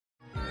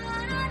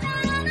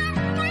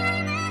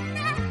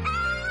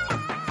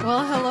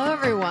Well, hello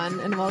everyone,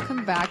 and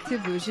welcome back to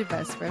Bougie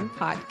Best Friend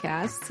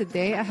Podcast.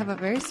 Today I have a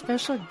very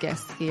special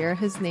guest here.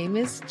 His name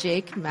is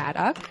Jake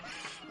Maddock.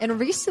 And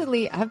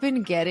recently I've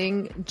been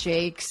getting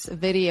Jake's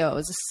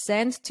videos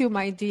sent to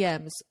my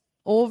DMs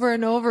over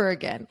and over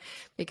again.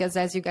 Because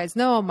as you guys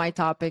know, my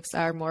topics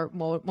are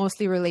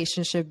mostly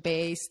relationship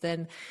based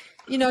and,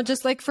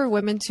 just like for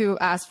women to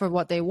ask for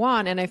what they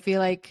want. And I feel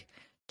like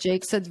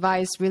Jake's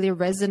advice really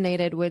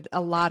resonated with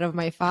a lot of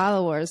my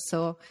followers.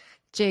 So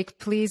Jake,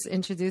 please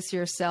introduce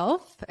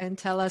yourself and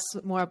tell us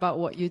more about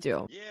what you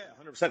do. Yeah,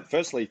 100%.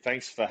 Firstly,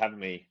 thanks for having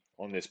me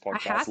on this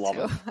podcast. Love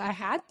it. I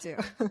had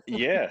to.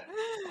 Yeah,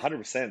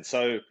 100%.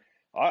 So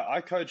I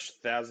coach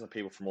thousands of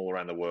people from all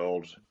around the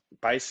world,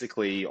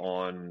 basically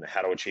on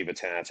how to achieve a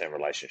 10 out of 10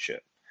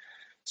 relationship.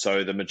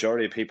 So the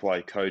majority of people I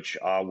coach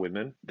are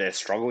women. They're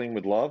struggling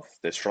with love.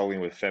 They're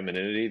struggling with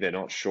femininity. They're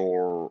not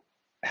sure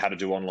how to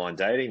do online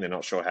dating. They're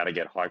not sure how to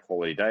get high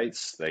quality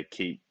dates. They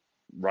keep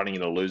running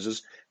into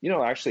losers.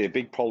 Actually, a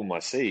big problem I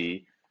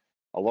see,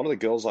 a lot of the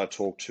girls I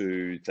talk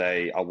to,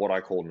 they are what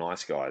I call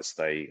nice guys.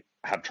 They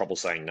have trouble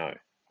saying no.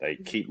 They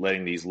keep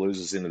letting these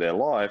losers into their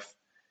life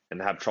and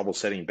have trouble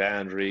setting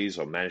boundaries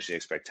or managing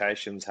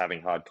expectations,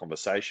 having hard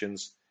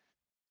conversations.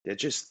 They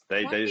just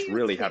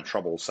really have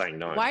trouble saying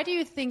no. Why do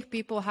you think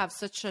people have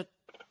such a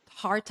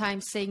hard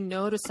time saying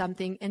no to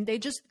something and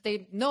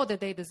they know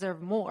that they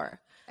deserve more?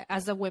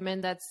 As a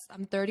woman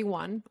I'm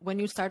 31, when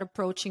you start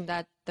approaching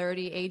that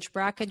 30 age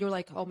bracket, you're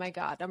like, oh my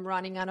God, I'm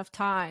running out of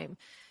time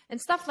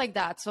and stuff like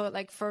that. So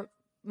like for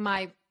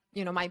my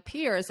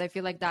peers, I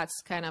feel like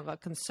that's kind of a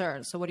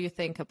concern. So what do you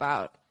think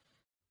about,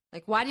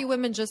 like, why do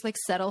women just like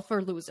settle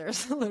for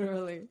losers,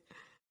 literally?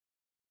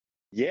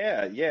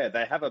 Yeah.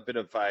 They have a bit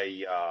of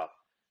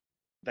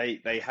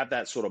they have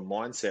that sort of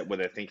mindset where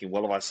they're thinking,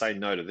 well, if I say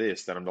no to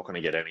this, then I'm not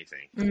going to get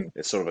anything.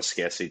 It's sort of a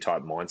scarcity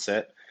type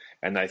mindset.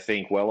 And they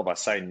think, well, if I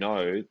say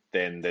no,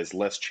 then there's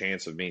less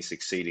chance of me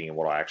succeeding in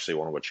what I actually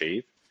want to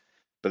achieve.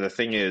 But the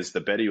thing is, the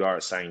better you are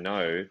at saying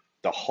no,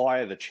 the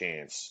higher the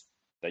chance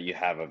that you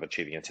have of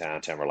achieving a 10 out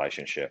of 10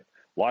 relationship.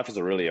 Life is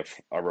really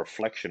a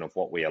reflection of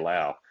what we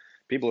allow.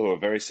 People who are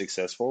very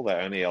successful, they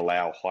only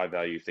allow high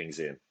value things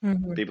in.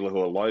 People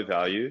who are low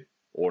value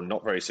or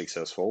not very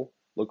successful,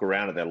 look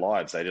around at their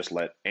lives, they just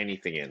let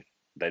anything in.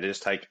 They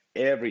just take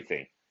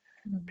everything.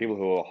 People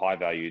who are high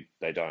value,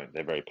 they don't.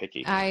 They're very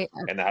picky, and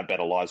they have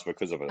better lives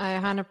because of it. I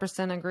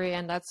 100% agree,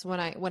 and that's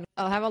when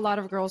I'll have a lot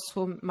of girls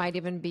who might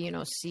even be,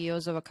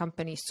 CEOs of a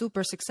company,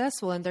 super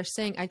successful, and they're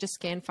saying, I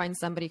just can't find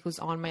somebody who's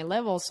on my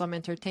level, so I'm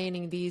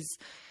entertaining these,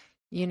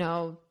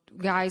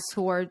 guys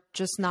who are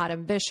just not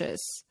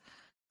ambitious.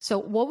 So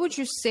what would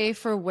you say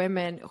for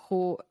women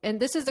who, and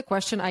this is the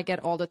question I get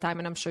all the time,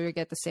 and I'm sure you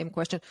get the same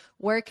question,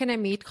 where can I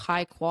meet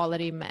high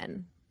quality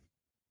men?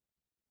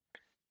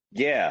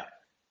 Yeah.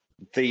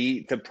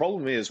 The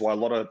problem is why a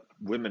lot of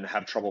women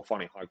have trouble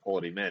finding high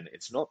quality men.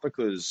 It's not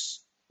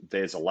because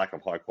there's a lack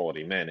of high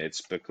quality men.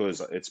 It's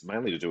because it's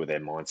mainly to do with their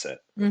mindset.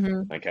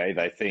 Okay,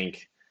 they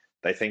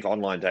think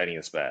online dating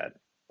is bad.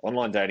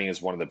 Online dating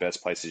is one of the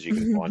best places you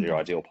can find your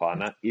ideal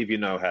partner if you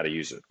know how to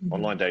use it.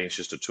 Online dating is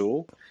just a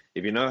tool.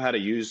 If you know how to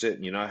use it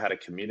and you know how to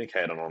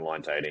communicate on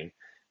online dating,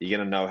 you're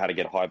going to know how to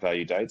get high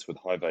value dates with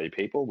high value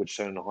people, which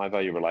turn into high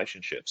value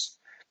relationships.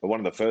 But one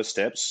of the first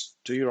steps,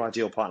 do your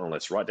ideal partner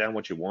list. Write down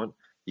what you want.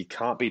 You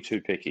can't be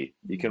too picky.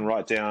 You can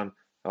write down,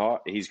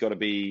 he's got to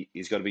be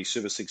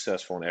super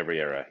successful in every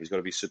area. He's got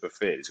to be super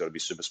fit. He's got to be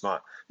super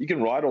smart. You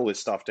can write all this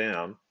stuff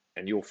down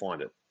and you'll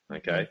find it.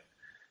 Okay.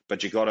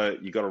 But you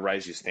gotta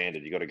raise your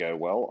standard. You got to go,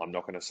 well, I'm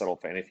not going to settle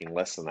for anything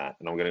less than that.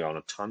 And I'm going to go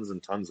on tons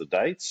and tons of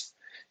dates.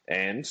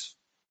 And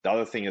the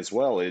other thing as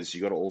well is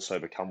you got to also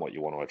become what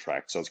you want to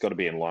attract. So it's got to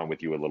be in line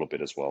with you a little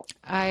bit as well.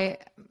 I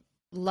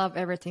love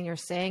everything you're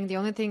saying. The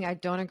only thing I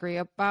don't agree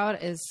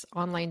about is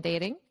online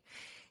dating.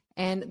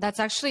 And that's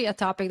actually a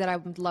topic that I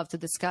would love to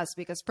discuss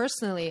because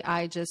personally,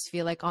 I just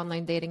feel like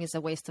online dating is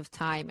a waste of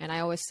time. And I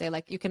always say,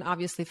 like, you can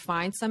obviously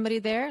find somebody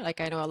there. Like,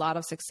 I know a lot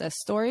of success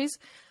stories.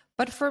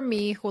 But for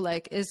me, who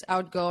is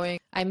outgoing,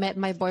 I met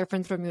my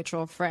boyfriend through a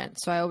mutual friend.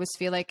 So I always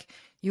feel like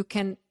you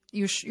can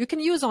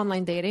use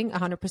online dating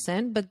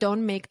 100%, but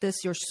don't make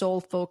this your sole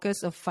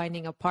focus of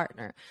finding a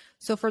partner.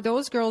 So for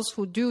those girls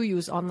who do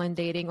use online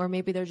dating, or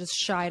maybe they're just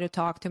shy to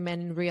talk to men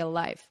in real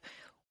life,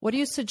 what do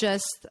you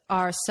suggest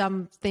are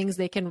some things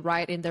they can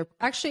write in their,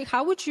 actually,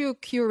 how would you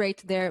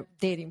curate their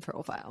dating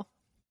profile?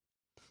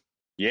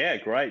 Yeah,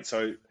 great.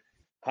 So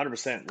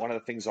 100%. One of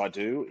the things I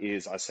do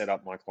is I set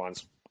up my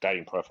clients'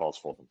 dating profiles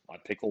for them. I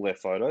pick all their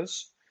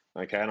photos,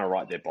 okay, and I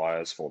write their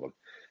bios for them.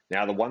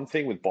 Now, the one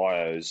thing with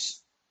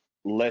bios,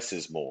 less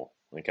is more,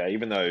 okay?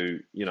 Even though,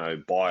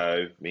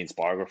 bio means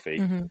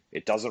biography,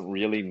 it doesn't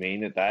really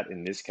mean that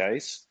in this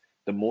case.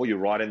 The more you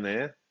write in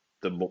there,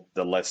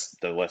 the less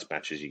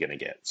matches you're going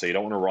to get. So you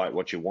don't want to write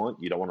what you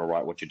want. You don't want to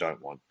write what you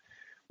don't want.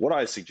 What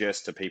I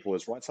suggest to people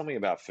is write something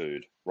about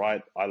food,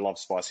 right? I love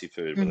spicy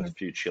food with a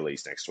few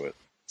chilies next to it.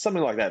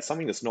 Something like that,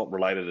 something that's not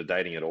related to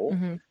dating at all,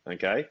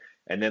 okay?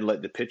 And then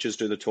let the pictures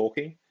do the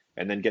talking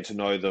and then get to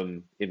know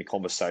them in a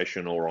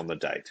conversation or on the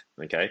date,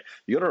 okay?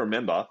 You got to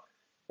remember,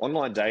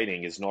 Online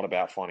dating is not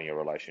about finding a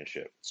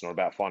relationship. It's not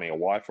about finding a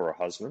wife or a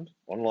husband.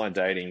 Online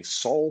dating's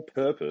sole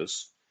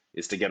purpose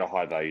is to get a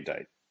high value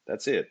date.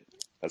 That's it.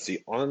 That's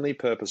the only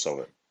purpose of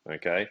it.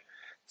 Okay.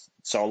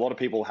 So a lot of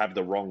people have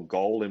the wrong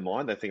goal in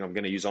mind. They think I'm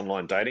going to use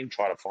online dating,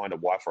 try to find a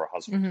wife or a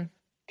husband. Mm-hmm.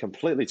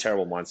 Completely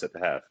terrible mindset to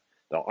have.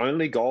 The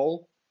only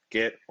goal,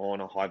 get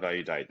on a high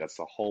value date. That's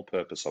the whole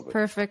purpose of it.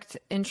 Perfect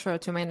intro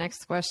to my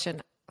next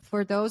question.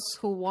 For those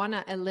who want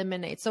to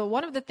eliminate, so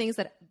one of the things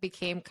that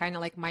became kind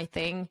of like my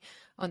thing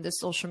on the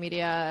social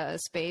media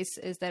space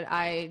is that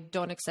I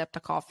don't accept a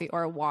coffee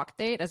or a walk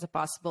date as a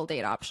possible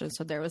date option.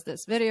 So there was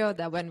this video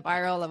that went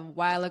viral a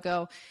while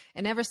ago,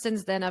 and ever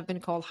since then I've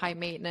been called high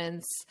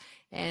maintenance,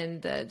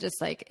 and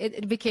just like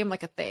it became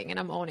like a thing, and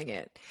I'm owning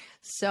it.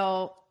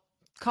 So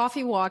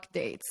coffee walk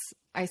dates.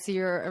 I see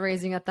you're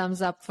raising a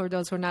thumbs up for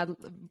those who are not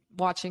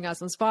watching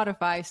us on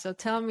Spotify. So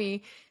tell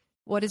me,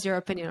 what is your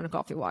opinion on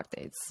coffee walk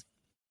dates?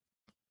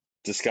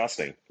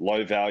 Disgusting,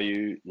 low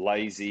value,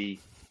 lazy,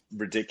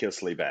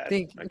 ridiculously bad.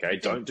 Okay,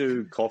 don't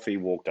do coffee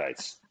walk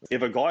dates.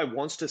 If a guy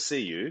wants to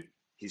see you,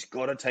 he's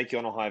got to take you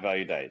on a high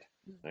value date.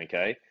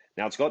 Okay,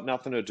 now it's got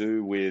nothing to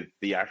do with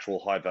the actual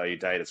high value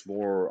date. It's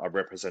more a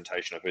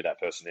representation of who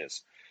that person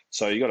is.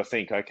 So you got to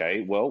think,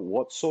 okay, well,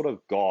 what sort of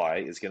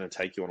guy is going to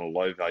take you on a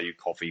low value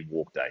coffee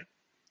walk date?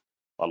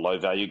 A low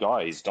value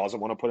guy. He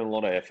doesn't want to put in a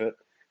lot of effort.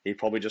 He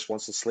probably just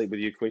wants to sleep with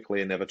you quickly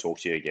and never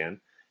talk to you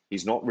again.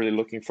 He's not really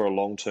looking for a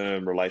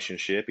long-term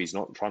relationship. He's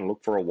not trying to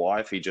look for a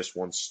wife. He just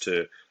wants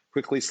to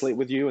quickly sleep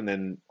with you and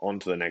then on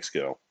to the next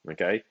girl.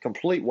 Okay?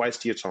 Complete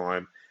waste of your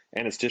time,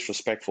 and it's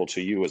disrespectful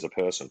to you as a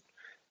person.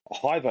 A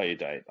high-value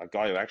date, a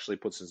guy who actually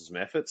puts in some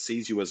effort,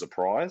 sees you as a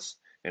prize,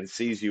 and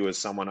sees you as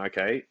someone,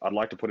 okay, I'd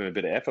like to put in a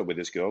bit of effort with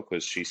this girl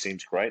because she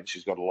seems great and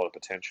she's got a lot of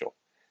potential.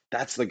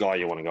 That's the guy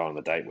you want to go on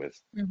the date with.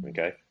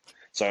 Okay?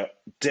 So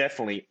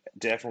definitely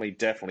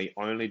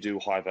only do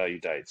high-value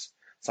dates.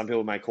 Some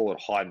people may call it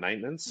high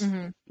maintenance.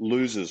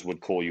 Losers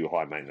would call you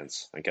high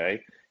maintenance,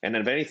 okay? And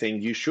if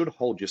anything, you should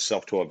hold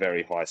yourself to a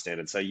very high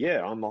standard. Say,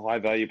 yeah, I'm a high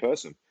value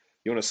person.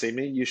 You want to see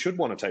me? You should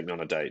want to take me on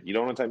a date. You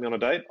don't want to take me on a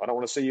date? I don't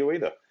want to see you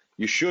either.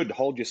 You should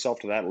hold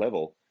yourself to that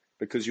level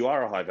because you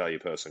are a high value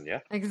person, yeah?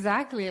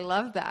 Exactly.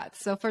 Love that.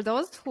 So for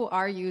those who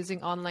are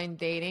using online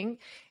dating,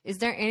 is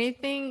there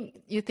anything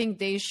you think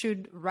they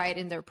should write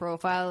in their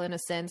profile in a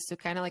sense to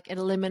kind of like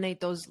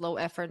eliminate those low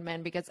effort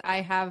men? Because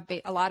I have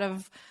a lot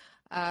of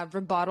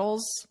rebuttals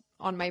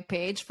on my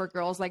page for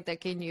girls like that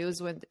can use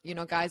when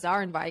guys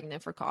are inviting them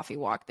for coffee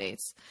walk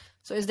dates.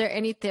 So is there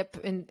any tip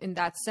in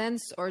that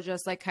sense, or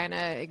just like kind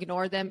of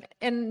ignore them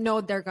and know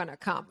they're gonna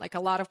come? Like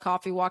a lot of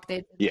coffee walk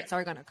dates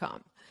are gonna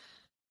come.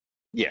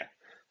 Yeah.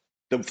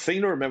 The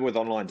thing to remember with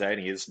online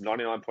dating is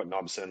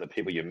 99.9% of the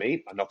people you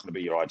meet are not going to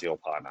be your ideal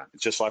partner.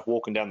 It's just like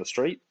walking down the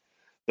street.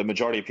 The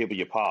majority of people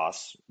you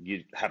pass,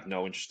 you have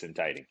no interest in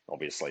dating,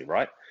 obviously,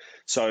 right?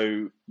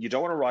 So you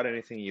don't want to write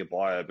anything in your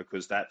bio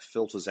because that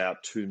filters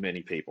out too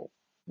many people.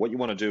 What you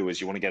want to do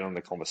is you want to get on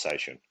the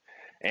conversation.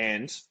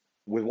 And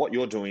with what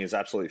you're doing is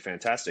absolutely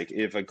fantastic.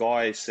 If a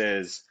guy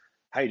says,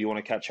 hey, do you want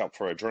to catch up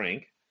for a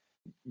drink?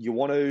 You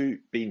want to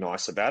be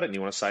nice about it and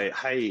you want to say,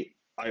 hey,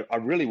 I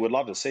really would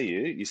love to see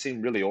you. You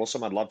seem really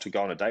awesome. I'd love to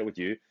go on a date with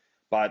you.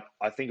 But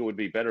I think it would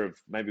be better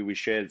if maybe we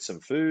shared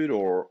some food,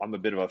 or I'm a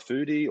bit of a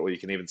foodie, or you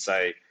can even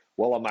say,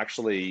 well, I'm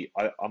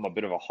a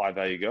bit of a high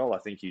value girl. I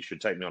think you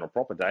should take me on a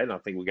proper date, and I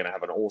think we're going to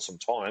have an awesome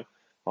time.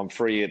 I'm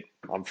free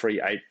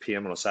 8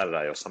 p.m. on a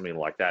Saturday or something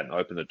like that, and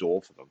open the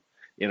door for them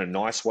in a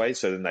nice way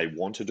so then they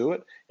want to do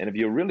it. And if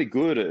you're really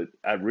good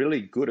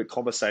at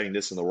conversating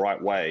this in the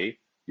right way,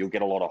 you'll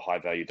get a lot of high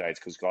value dates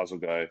because guys will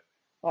go,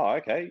 oh,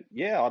 okay,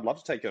 yeah, I'd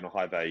love to take you on a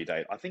high value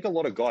date. I think a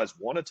lot of guys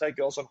want to take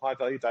girls on high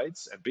value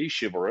dates and be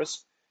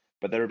chivalrous,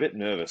 but they're a bit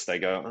nervous. They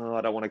go, oh,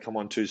 I don't want to come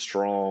on too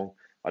strong.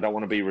 I don't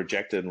want to be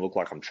rejected and look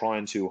like I'm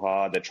trying too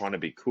hard. They're trying to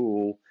be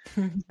cool.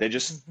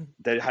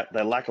 They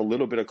lack a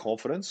little bit of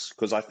confidence,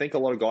 because I think a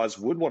lot of guys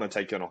would want to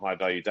take you on a high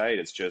value date.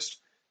 It's just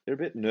they're a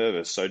bit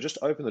nervous. So just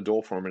open the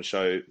door for them and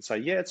say,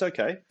 yeah, it's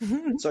okay.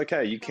 It's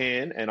okay. You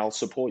can, and I'll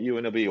support you,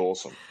 and it'll be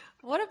awesome.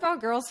 What about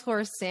girls who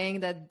are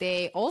saying that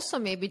they also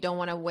maybe don't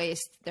want to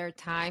waste their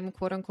time,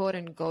 quote unquote,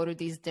 and go to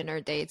these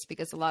dinner dates?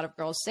 Because a lot of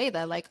girls say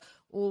that, like,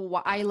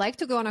 oh, I like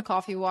to go on a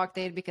coffee walk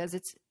date because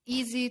it's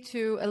easy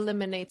to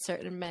eliminate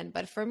certain men.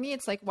 But for me,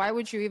 it's like, why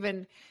would you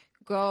even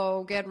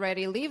go get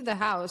ready, leave the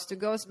house to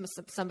go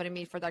somebody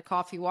meet for that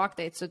coffee walk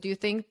date? So do you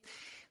think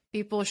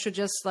people should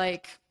just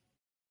like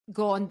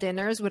go on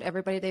dinners with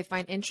everybody they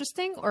find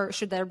interesting, or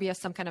should there be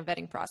some kind of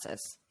vetting process?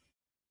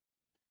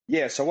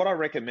 Yeah, so what I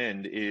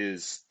recommend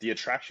is the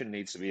attraction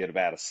needs to be at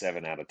about a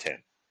 7 out of 10.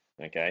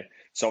 Okay,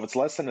 so if it's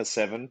less than a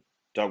 7,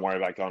 don't worry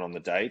about going on the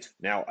date.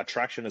 Now,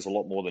 attraction is a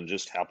lot more than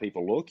just how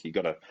people look. You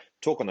got to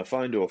talk on the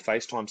phone, do a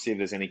FaceTime, see if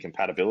there's any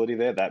compatibility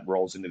there. That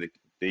rolls into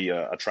the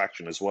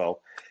attraction as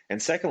well. And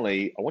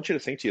secondly, I want you to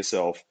think to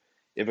yourself,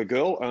 if a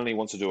girl only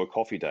wants to do a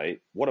coffee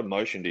date, what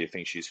emotion do you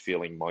think she's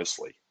feeling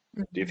mostly?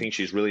 Do you think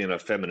she's really in her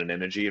feminine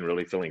energy and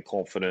really feeling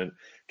confident,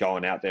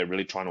 going out there,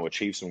 really trying to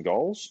achieve some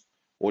goals?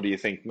 Or do you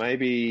think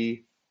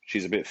maybe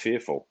she's a bit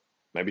fearful?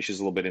 Maybe she's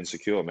a little bit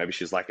insecure. Maybe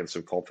she's lacking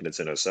some confidence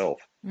in herself.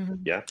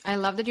 Yeah. I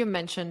love that you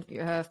mentioned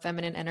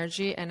feminine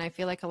energy, and I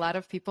feel like a lot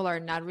of people are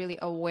not really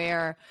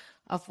aware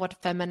of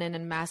what feminine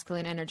and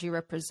masculine energy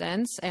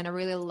represents. And I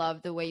really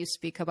love the way you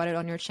speak about it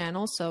on your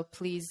channel. So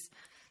please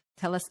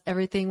tell us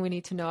everything we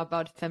need to know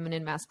about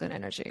feminine, masculine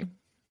energy.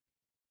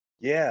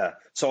 Yeah.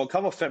 So I'll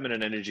cover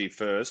feminine energy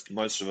first.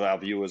 Most of our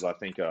viewers, I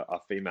think,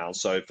 are female.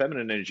 So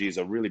feminine energy is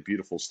a really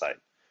beautiful state.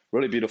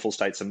 Really beautiful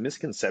state. Some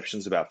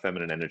misconceptions about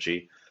feminine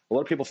energy. A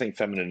lot of people think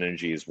feminine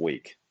energy is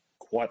weak.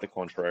 Quite the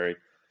contrary.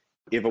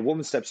 If a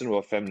woman steps into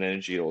a feminine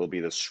energy, it will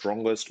be the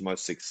strongest,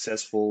 most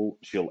successful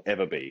she'll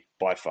ever be,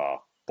 by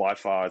far. By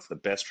far, it's the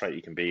best trait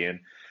you can be in.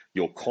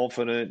 You're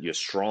confident, you're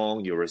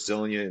strong, you're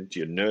resilient,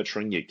 you're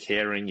nurturing, you're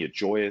caring, you're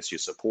joyous, you're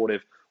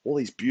supportive. All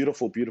these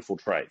beautiful, beautiful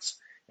traits.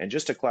 And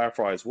just to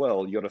clarify as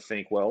well, you got to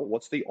think, well,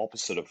 what's the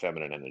opposite of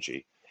feminine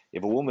energy?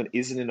 If a woman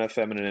isn't in her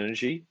feminine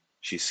energy,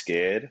 she's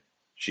scared,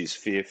 she's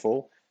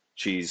fearful,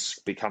 she's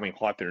becoming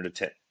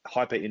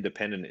hyper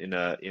independent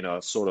in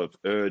a sort of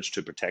urge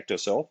to protect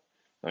herself.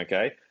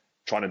 Okay,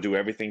 trying to do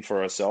everything for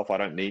herself. I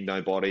don't need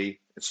nobody.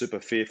 It's super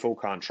fearful,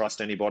 can't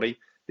trust anybody.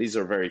 These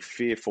are very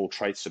fearful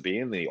traits to be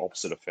in, the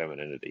opposite of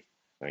femininity.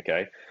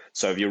 Okay,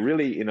 so if you're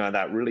really,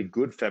 that really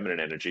good feminine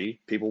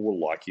energy, people will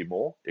like you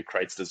more. It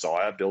creates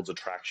desire, builds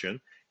attraction,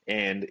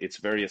 and it's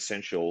very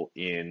essential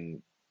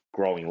in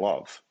growing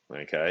love.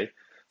 Okay,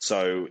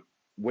 so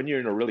when you're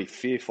in a really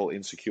fearful,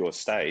 insecure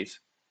state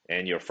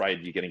and you're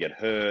afraid you're going to get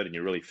hurt and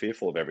you're really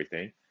fearful of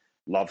everything,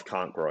 love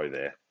can't grow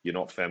there. You're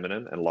not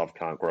feminine and love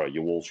can't grow.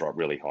 Your walls are up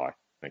really high.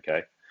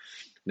 Okay.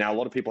 Now, a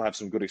lot of people have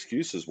some good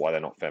excuses why they're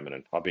not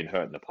feminine. I've been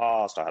hurt in the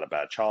past. I had a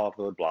bad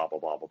childhood, blah, blah,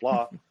 blah, blah,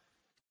 blah.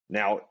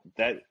 Now,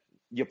 that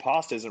your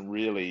past isn't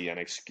really an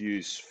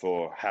excuse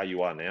for how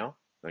you are now.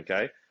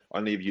 Okay.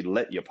 Only if you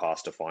let your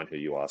past define who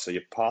you are. So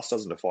your past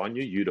doesn't define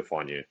you, you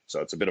define you. So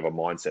it's a bit of a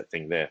mindset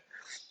thing there.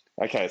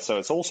 Okay. So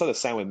it's also the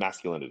same with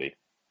masculinity.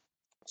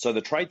 So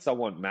the traits I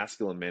want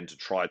masculine men to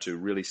try to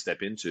really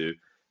step into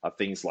are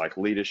things like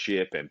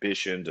leadership,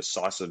 ambition,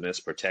 decisiveness,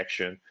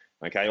 protection.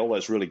 Okay, all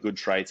those really good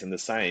traits. And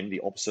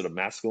the opposite of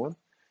masculine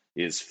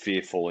is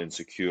fearful,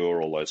 insecure,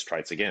 all those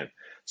traits again.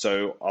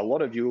 So a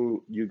lot of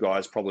you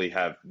guys probably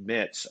have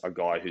met a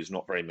guy who's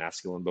not very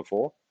masculine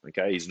before.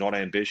 Okay, he's not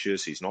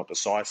ambitious, he's not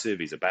decisive,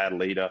 he's a bad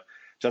leader,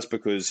 just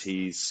because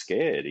he's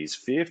scared, he's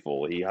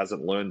fearful, he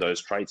hasn't learned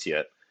those traits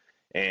yet.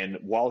 And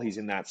while he's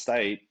in that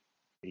state,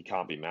 he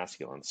can't be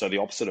masculine. So the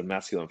opposite of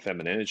masculine and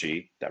feminine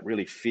energy, that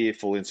really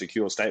fearful,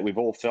 insecure state, we've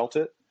all felt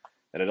it,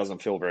 and it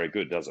doesn't feel very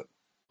good, does it?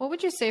 What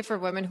would you say for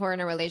women who are in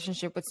a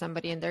relationship with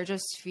somebody and they're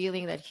just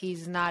feeling that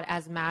he's not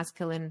as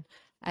masculine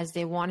as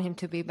they want him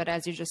to be, but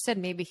as you just said,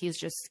 maybe he's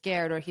just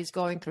scared or he's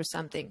going through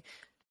something?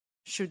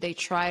 Should they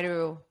try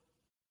to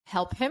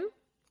help him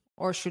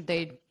or should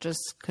they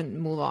just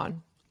move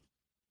on?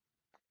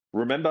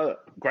 Remember,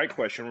 great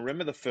question.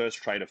 Remember the first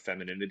trait of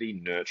femininity,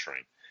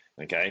 nurturing.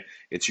 Okay,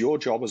 it's your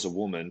job as a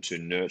woman to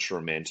nurture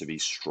a man to be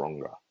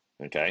stronger.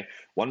 Okay,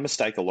 one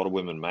mistake a lot of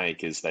women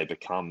make is they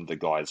become the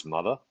guy's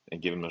mother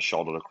and give him a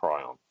shoulder to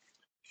cry on.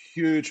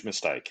 Huge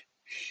mistake.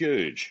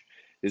 Huge.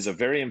 Is a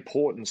very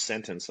important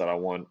sentence that I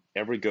want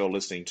every girl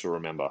listening to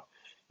remember.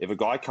 If a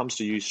guy comes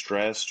to you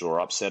stressed or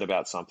upset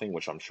about something,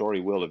 which I'm sure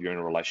he will if you're in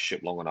a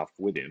relationship long enough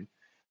with him,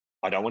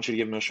 I don't want you to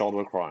give him a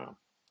shoulder to cry on.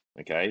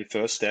 Okay,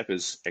 first step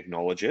is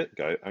acknowledge it.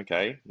 Go,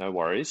 okay, no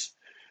worries.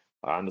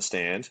 I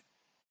understand.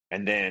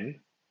 And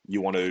then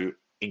you want to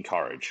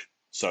encourage.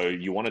 So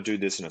you want to do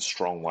this in a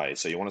strong way.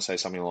 So you want to say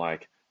something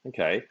like,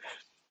 okay,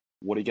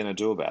 what are you going to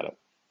do about it?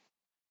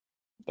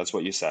 That's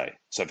what you say.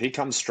 So if he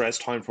comes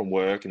stressed home from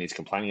work and he's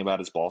complaining about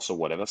his boss or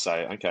whatever,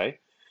 say, okay,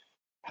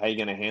 how are you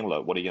going to handle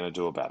it? What are you going to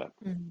do about it?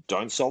 Mm-hmm.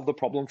 Don't solve the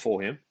problem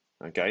for him.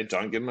 Okay,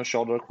 don't give him a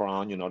shoulder to cry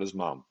on. You're not his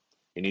mum.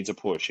 He needs a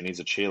push. He needs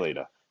a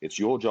cheerleader. It's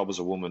your job as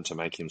a woman to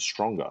make him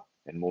stronger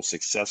and more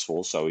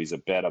successful so he's a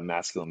better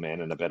masculine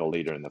man and a better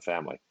leader in the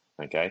family.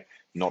 Okay,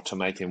 not to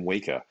make him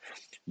weaker.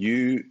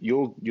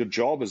 Your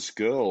job as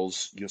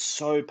girls, you're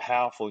so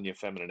powerful in your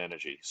feminine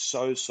energy,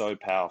 so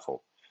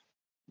powerful.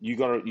 You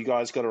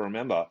guys got to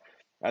remember,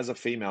 as a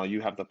female,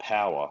 you have the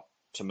power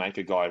to make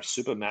a guy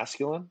super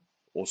masculine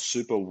or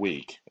super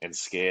weak and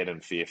scared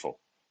and fearful.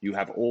 You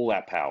have all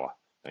that power.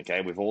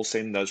 Okay, we've all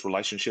seen those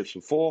relationships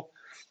before.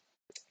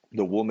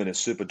 The woman is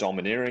super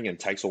domineering and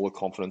takes all the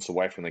confidence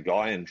away from the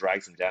guy and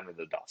drags him down into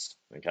the dust.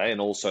 Okay,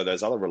 and also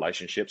those other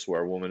relationships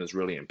where a woman is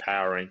really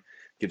empowering,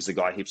 gives the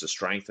guy heaps of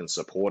strength and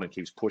support and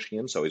keeps pushing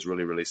him, so he's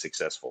really, really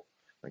successful.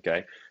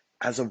 Okay,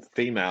 as a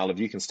female, if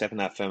you can step in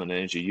that feminine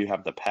energy, you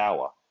have the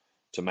power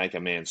to make a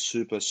man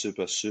super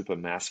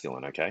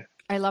masculine. Okay,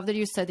 I love that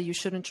you said that you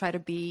shouldn't try to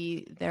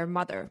be their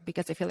mother,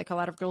 because I feel like a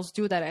lot of girls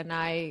do that, and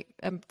I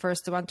am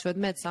first one to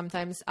admit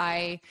sometimes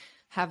I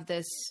have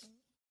this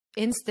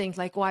instinct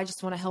like, well, I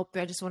just want to help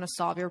you, I just want to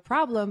solve your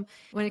problem.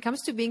 When it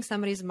comes to being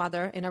somebody's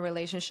mother in a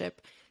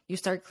relationship, you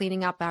start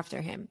cleaning up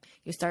after him,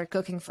 you start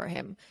cooking for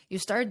him, you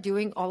start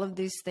doing all of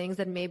these things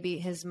that maybe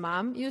his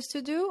mom used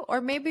to do,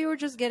 or maybe you're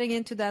just getting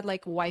into that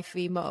like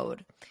wifey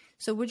mode.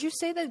 So would you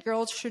say that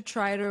girls should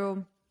try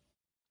to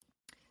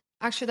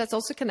Actually, that's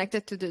also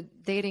connected to the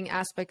dating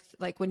aspect.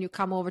 Like when you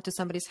come over to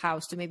somebody's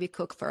house to maybe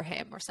cook for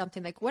him or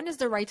something, like when is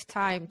the right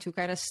time to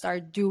kind of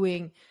start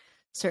doing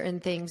certain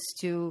things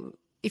to,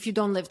 if you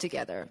don't live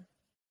together?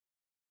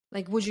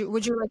 Like, would you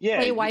like Yeah,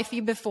 play wifey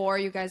before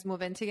you guys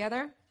move in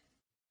together?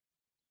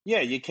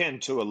 yeah, you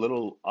can to a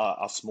little,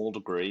 a small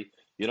degree.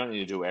 You don't need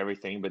to do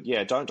everything, but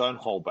yeah, don't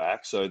hold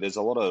back. So there's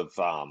a lot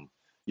of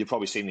you've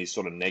probably seen these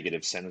sort of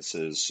negative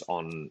sentences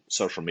on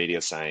social media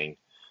saying,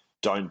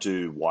 "Don't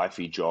do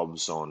wifey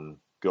jobs on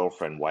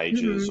girlfriend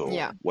wages" or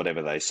Yeah.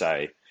 whatever they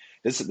say.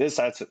 That's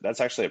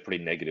actually a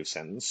pretty negative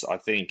sentence. I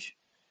think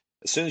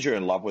as soon as you're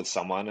in love with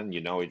someone and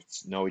you know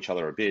each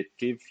other a bit,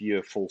 give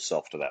your full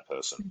self to that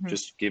person. Hmm.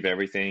 Just give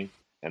everything,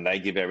 and they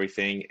give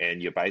everything,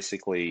 and you're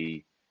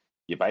basically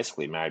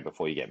married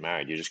before you get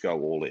married. You just go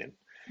all in.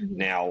 Hmm.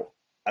 Now,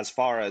 as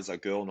far as a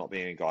girl not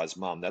being a guy's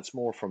mum, that's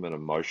more from an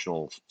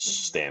emotional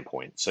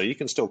standpoint. So you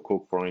can still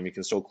cook for him, you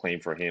can still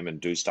clean for him,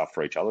 and do stuff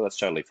for each other. That's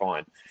totally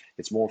fine.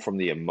 It's more from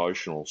the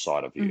emotional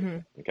side of you. Hmm.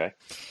 Okay.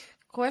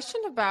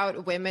 Question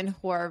about women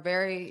who are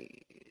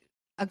very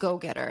a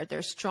go-getter.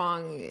 They're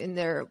strong in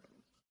their,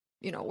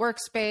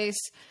 workspace,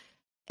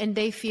 and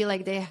they feel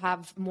like they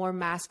have more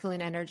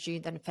masculine energy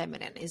than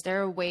feminine. Is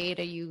there a way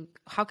that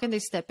how can they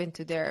step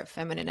into their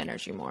feminine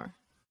energy more?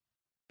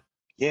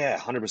 Yeah,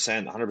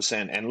 100%,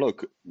 100%. And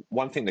look,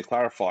 one thing to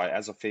clarify,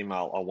 as a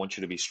female, I want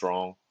you to be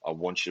strong. I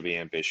want you to be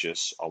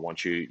ambitious.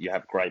 You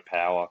have great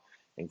power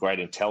and great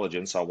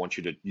intelligence. I want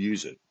you to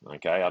use it.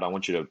 Okay. I don't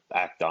want you to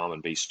act dumb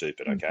and be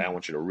stupid. Okay. I Hmm.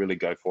 want you to really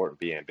go for it and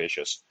be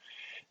ambitious.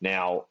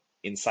 Now,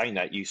 in saying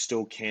that, you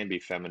still can be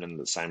feminine at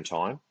the same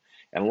time.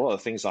 And a lot of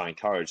the things I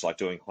encourage, like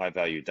doing high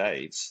value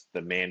dates,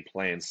 the man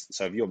plans.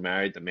 So if you're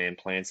married, the man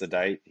plans the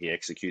date, he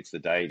executes the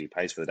date, he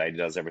pays for the date, he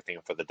does everything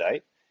for the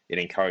date. It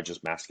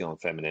encourages masculine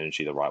and feminine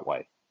energy the right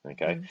way.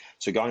 Okay. Hmm.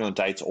 So going on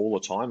dates all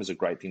the time is a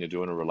great thing to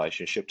do in a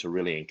relationship to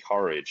really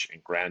encourage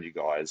and ground you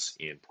guys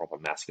in proper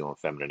masculine and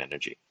feminine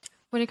energy.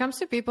 When it comes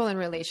to people in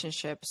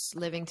relationships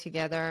living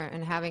together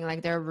and having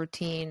like their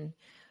routine,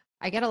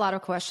 I get a lot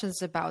of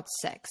questions about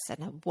sex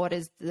and what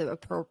is the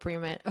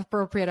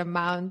appropriate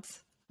amount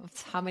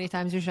of how many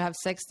times you should have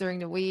sex during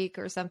the week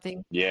or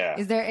something. Yeah.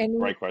 Is there any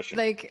Great question.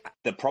 like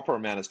The proper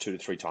amount is 2 to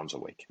 3 times a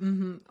week.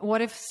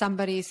 what if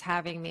somebody's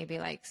having maybe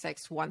like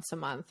sex once a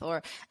month?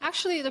 Or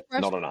actually the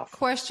first Not enough.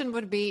 question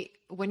would be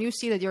when you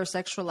see that your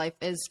sexual life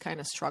is kind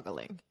of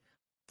struggling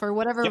for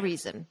whatever Yep.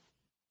 reason,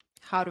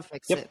 how to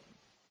fix Yep. it.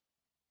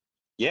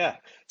 Yeah.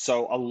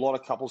 So a lot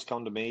of couples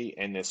come to me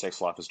and their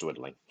sex life is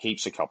dwindling.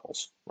 Heaps of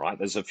couples, right?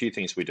 There's a few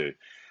things we do.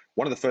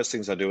 One of the first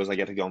things I do is I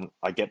get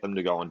them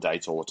to go on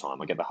dates all the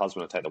time. I get the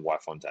husband to take the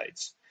wife on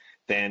dates.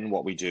 Then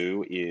what we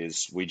do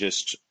is we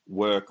just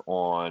work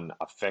on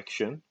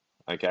affection,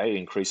 okay?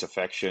 Increase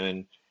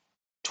affection,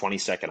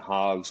 20-second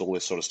hugs, all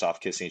this sort of stuff,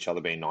 kissing each other,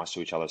 being nice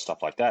to each other,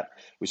 stuff like that.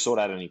 We sort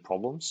out any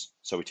problems.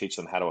 So we teach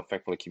them how to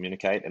effectively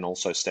communicate and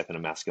also step into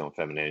masculine and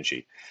feminine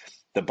energy.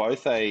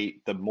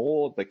 The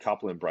more the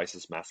couple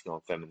embraces masculine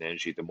and feminine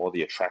energy, the more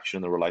the attraction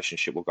in the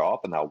relationship will go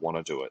up and they'll want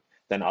to do it.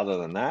 Then other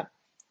than that,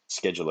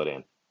 schedule it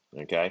in.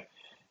 Okay.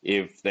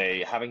 If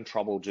they're having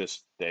trouble,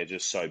 they're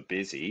just so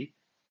busy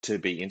to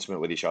be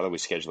intimate with each other, we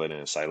schedule it in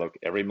and say, look,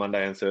 every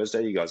Monday and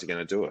Thursday you guys are going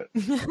to do it.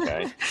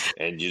 Okay.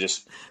 And you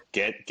just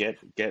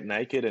get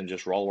naked and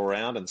just roll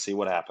around and see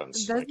what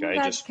happens. Doesn't Okay.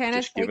 that kind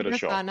of Just give take it a the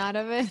shot. fun out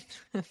of it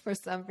for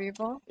some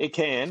people? It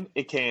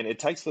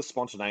takes the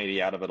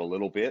spontaneity out of it a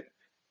little bit,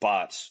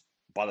 but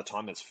by the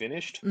time it's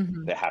finished,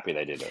 Hmm. they're happy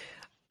they did it.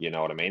 You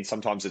know what I mean?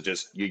 Sometimes it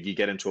just you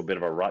get into a bit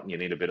of a rut and you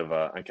need a bit of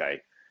a okay,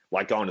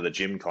 like going to the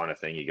gym kind of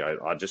thing. You go,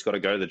 I just got to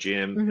go to the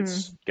gym.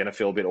 It's Hmm. gonna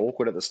feel a bit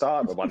awkward at the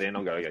start, but by the end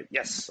I'll go,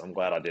 yes, I'm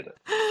glad I did it.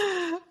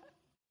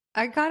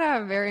 I got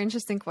a very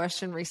interesting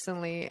question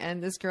recently,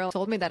 and this girl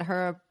told me that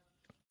her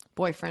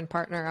boyfriend,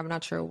 partner, I'm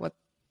not sure what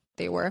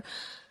they were,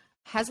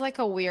 has like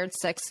a weird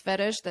sex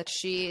fetish that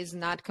she is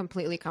not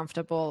completely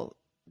comfortable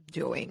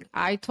doing.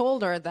 I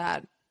told her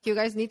that you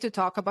guys need to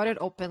talk about it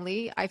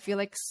openly. I feel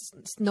like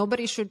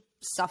nobody should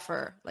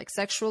suffer. Like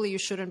sexually, you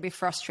shouldn't be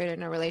frustrated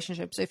in a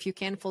relationship. So if you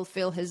can't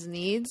fulfill his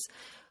needs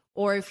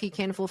or if he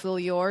can fulfill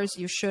yours,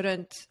 you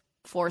shouldn't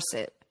force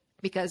it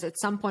because at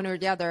some point or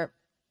the other,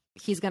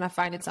 he's going to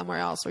find it somewhere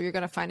else or you're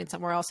going to find it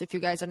somewhere else if you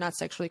guys are not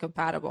sexually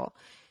compatible.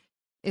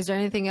 Is there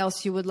anything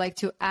else you would like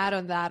to add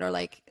on that or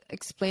like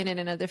explain it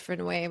in a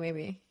different way,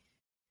 maybe?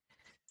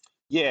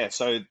 Yeah,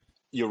 so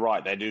you're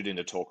right. They do need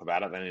to talk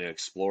about it. They need to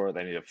explore it.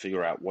 They need to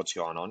figure out what's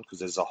going on because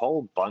there's a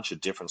whole bunch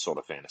of different sort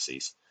of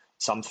fantasies.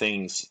 Some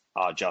things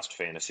are just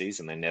fantasies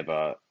and they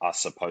never are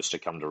supposed to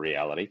come to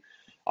reality.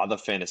 Other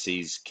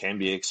fantasies can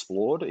be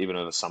explored, even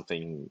if it's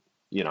something,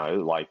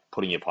 like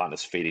putting your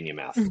partner's feet in your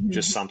mouth.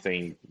 Just Mhm.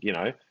 something,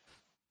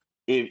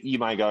 you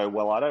may go,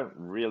 well, I don't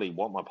really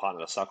want my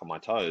partner to suck on my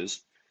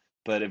toes,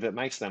 but if it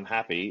makes them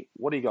happy,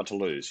 what do you got to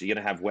lose? You're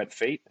going to have wet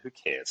feet? Who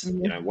cares?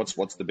 Yeah.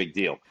 What's the big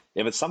deal?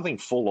 If it's something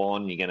full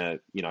on, you're going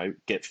to,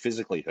 get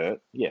physically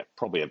hurt. Yeah,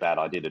 probably a bad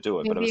idea to do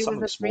it. But if Maybe it's it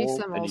was something a small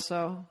threesome and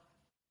also.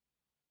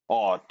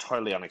 oh,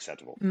 totally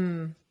unacceptable.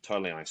 Mm.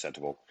 Totally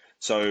unacceptable.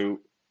 So,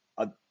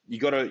 you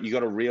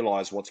gotta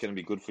realize what's going to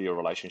be good for your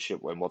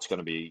relationship and what's going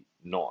to be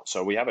not.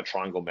 So we have a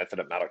triangle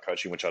method at Maddock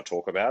Coaching, which I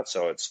talk about.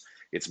 So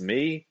it's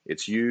me,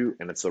 it's you,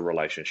 and it's the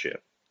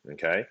relationship.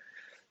 Okay.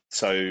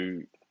 So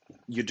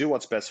you do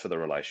what's best for the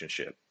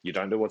relationship. You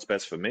don't do what's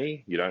best for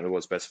me. You don't do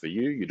what's best for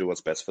you. You do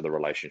what's best for the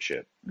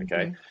relationship.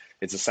 Okay. Mm-hmm.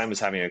 It's the same as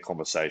having a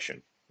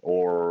conversation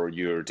or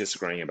you're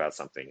disagreeing about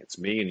something. It's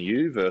me and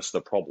you versus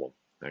the problem.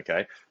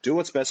 Okay. Do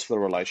what's best for the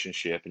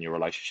relationship and your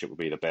relationship will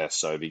be the best.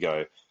 So if you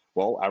go,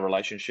 well, our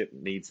relationship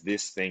needs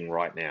this thing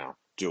right now,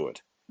 do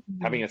it.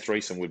 Mm-hmm. Having a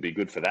threesome would be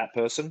good for that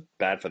person,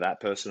 bad for that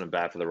person, and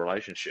bad for the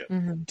relationship.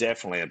 Mm-hmm.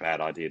 Definitely a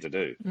bad idea to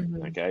do.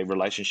 Mm-hmm. Okay.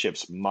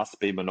 Relationships must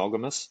be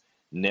monogamous.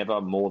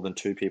 Never more than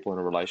two people in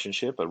a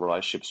relationship. A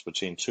relationship's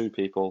between two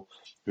people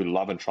who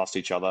love and trust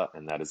each other,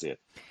 and that is it.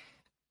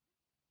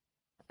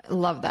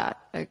 Love that.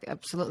 I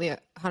absolutely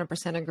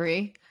 100%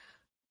 agree.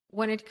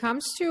 When it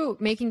comes to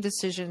making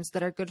decisions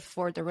that are good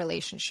for the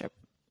relationship,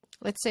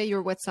 let's say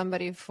you're with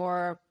somebody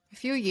for a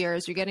few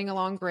years, you're getting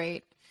along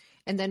great,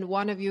 and then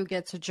one of you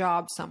gets a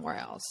job somewhere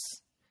else.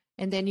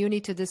 And then you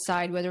need to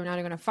decide whether or not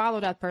you're going to follow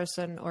that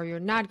person or you're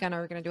not going to,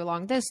 or you're going to do a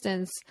long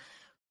distance.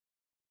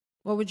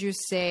 What would you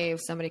say if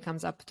somebody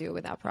comes up to you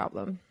with that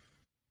problem?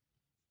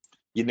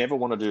 You never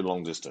want to do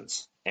long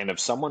distance. And if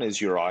someone is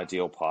your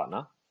ideal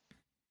partner,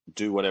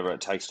 do whatever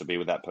it takes to be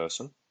with that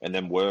person and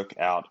then work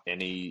out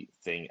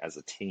anything as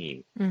a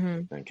team.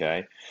 Mm-hmm.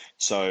 Okay.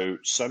 So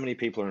many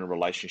people are in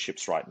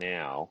relationships right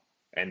now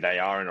and they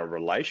are in a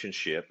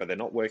relationship, but they're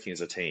not working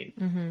as a team.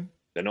 Mm-hmm.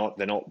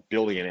 They're not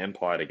building an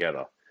empire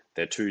together.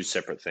 They're two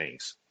separate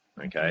things.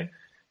 Okay. Mm-hmm.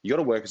 You got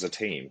to work as a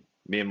team.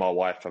 Me and my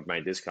wife have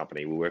made this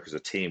company. We work as a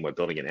team. We're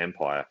building an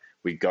empire.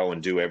 We go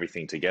and do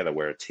everything together.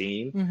 We're a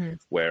team. Mm-hmm.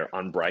 We're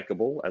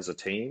unbreakable as a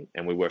team,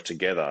 and we work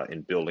together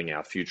in building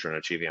our future and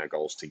achieving our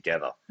goals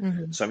together.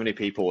 Mm-hmm. So many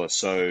people are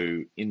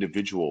so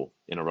individual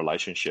in a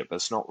relationship.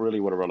 That's not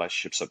really what a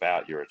relationship's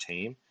about. You're a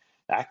team.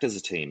 Act as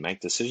a team. Make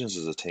decisions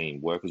as a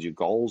team. Work as your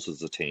goals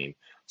as a team,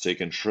 so you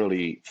can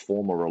truly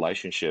form a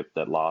relationship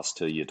that lasts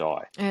till you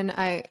die. And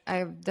I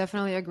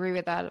definitely agree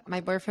with that.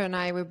 My boyfriend and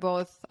I, we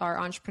both are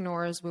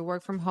entrepreneurs. We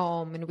work from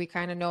home and we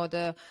kind of know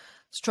the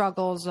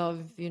struggles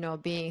of,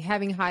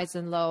 having highs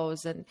and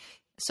lows. And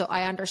so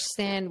I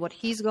understand what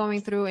he's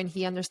going through and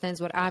he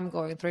understands what I'm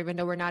going through, even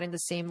though we're not in the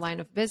same line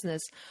of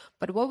business.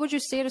 But what would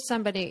you say to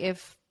somebody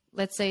if,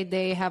 let's say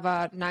they have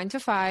a 9 to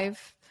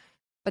 5,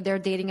 but they're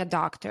dating a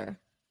doctor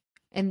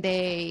and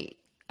they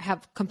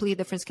have completely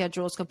different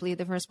schedules, completely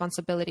different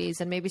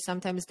responsibilities, and maybe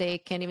sometimes they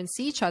can't even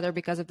see each other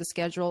because of the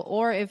schedule,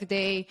 or if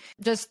they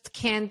just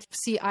can't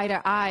see eye to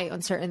eye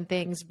on certain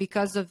things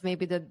because of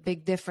maybe the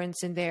big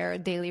difference in their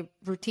daily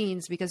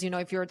routines. Because,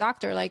 if you're a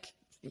doctor, like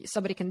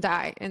somebody can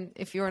die. And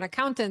if you're an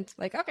accountant,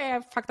 like, okay,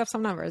 I've fucked up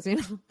some numbers,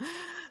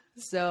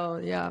 So,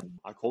 yeah.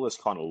 I call this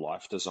kind of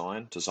life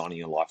design, designing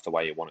your life the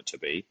way you want it to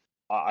be.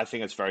 I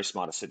think it's very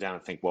smart to sit down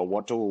and think, well,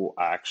 what do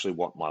I actually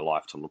want my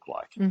life to look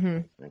like?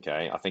 Mm-hmm.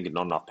 Okay. I think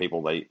not enough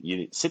people,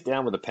 you sit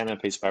down with a pen and a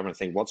piece of paper and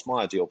think, what's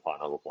my ideal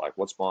partner look like?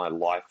 What's my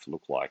life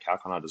look like? How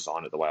can I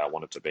design it the way I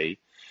want it to be?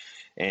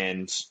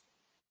 And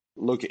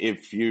look,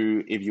 if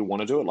you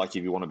want to do it, like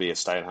if you want to be a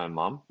stay-at-home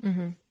mum,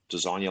 Mm-hmm.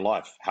 design your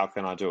life. How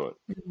can I do it?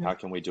 Mm-hmm. How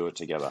can we do it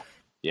together?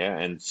 Yeah.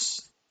 And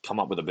come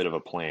up with a bit of a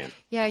plan.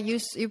 Yeah,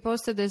 you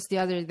posted this the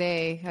other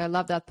day. I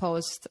love that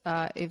post.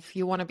 If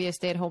you want to be a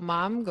stay-at-home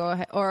mom, go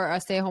ahead, or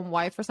a stay-at-home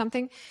wife or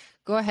something,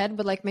 go ahead,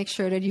 but make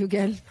sure that you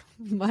get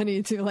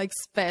money to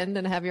spend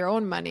and have your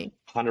own money.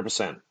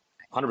 100%.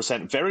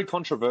 100%. Very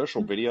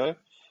controversial video,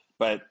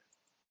 but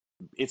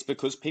it's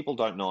because people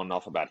don't know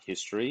enough about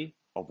history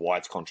of why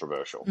it's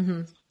controversial.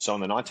 Mm-hmm. So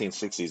in the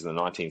 1960s and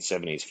the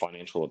 1970s,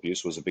 financial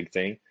abuse was a big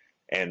thing.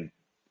 And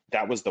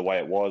that was the way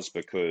it was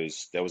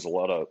because there was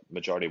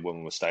majority of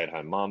women were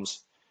stay-at-home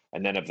mums.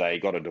 And then if they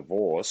got a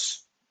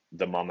divorce,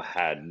 the mum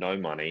had no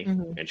money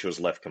Mm-hmm. and she was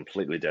left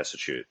completely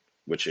destitute,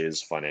 which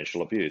is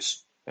financial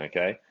abuse.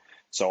 Okay.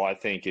 So I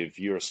think if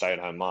you're a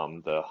stay-at-home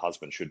mum, the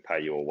husband should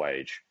pay you a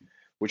wage,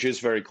 which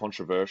is very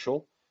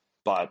controversial,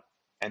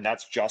 and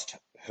that's just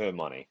her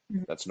money.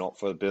 Mm-hmm. That's not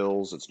for the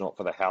bills. It's not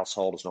for the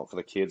household. It's not for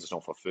the kids. It's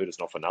not for food. It's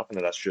not for nothing.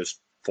 That's just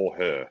for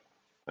her.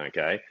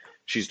 Okay.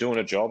 She's doing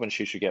a job and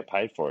she should get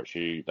paid for it.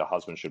 The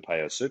husband should pay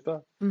her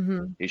super.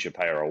 Mm-hmm. He should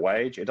pay her a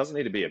wage. It doesn't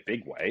need to be a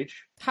big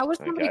wage. How would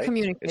somebody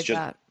communicate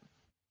that?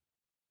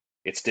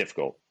 It's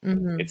difficult.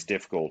 Mm-hmm. It's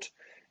difficult.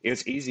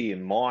 It's easy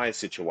in my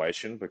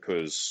situation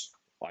because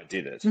I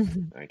did it.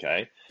 Mm-hmm.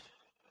 Okay.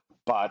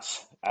 But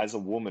as a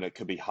woman, it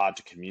could be hard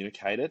to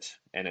communicate it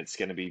and it's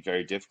going to be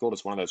very difficult.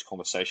 It's one of those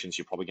conversations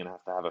you're probably going to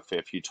have a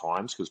fair few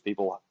times because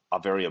people are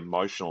very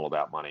emotional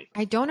about money.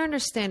 I don't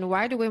understand,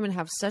 why do women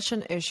have such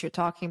an issue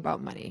talking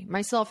about money,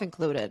 myself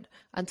included.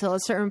 Until a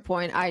certain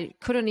point, I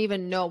couldn't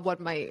even know what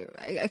I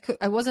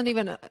wasn't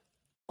even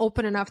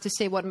open enough to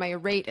say what my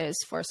rate is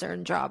for a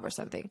certain job or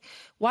something.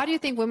 Why do you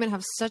think women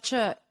have such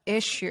a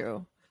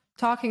issue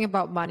talking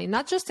about money,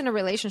 not just in a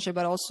relationship,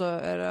 but also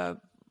at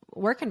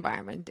work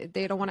environment.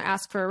 They don't want to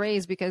ask for a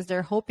raise because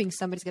they're hoping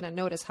somebody's going to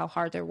notice how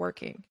hard they're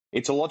working.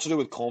 It's a lot to do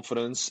with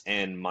confidence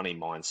and money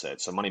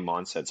mindset. So money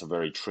mindset's a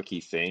very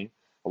tricky thing.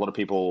 A lot of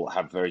people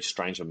have very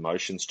strange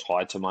emotions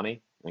tied to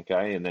money.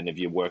 Okay. And then if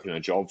you're working a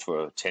job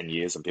for 10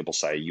 years and people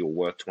say you're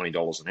worth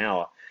 $20 an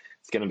hour,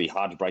 it's going to be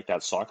hard to break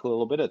that cycle a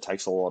little bit. It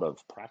takes a lot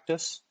of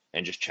practice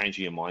and just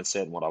changing your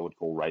mindset and what I would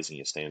call raising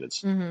your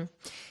standards. Mm-hmm.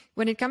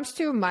 When it comes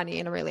to money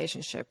in a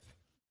relationship,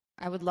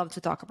 I would love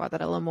to talk about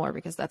that a little more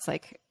because that's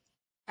like,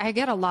 I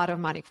get a lot of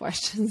money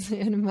questions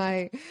in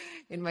my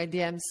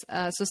DMs.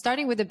 So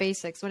starting with the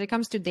basics, when it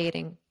comes to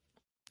dating,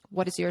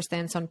 what is your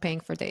stance on paying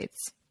for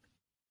dates?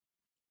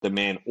 The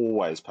man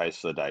always pays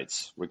for the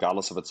dates,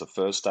 regardless if it's a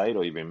first date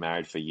or you've been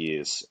married for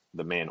years.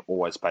 The man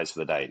always pays for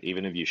the date.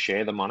 Even if you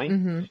share the money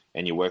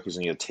and you work as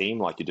in your team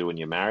like you do when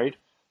you're married,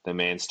 the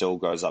man still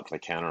goes up to the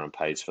counter and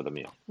pays for the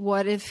meal.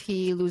 What if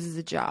he loses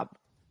a job?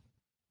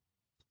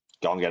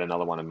 Go and get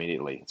another one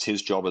immediately. It's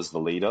his job as the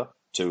leader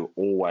to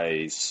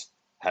always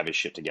have his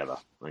shit together.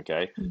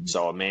 Okay.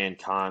 So a man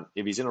can't,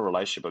 if he's in a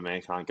relationship, a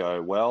man can't go,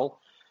 well,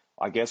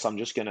 I guess I'm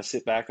just going to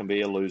sit back and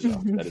be a loser.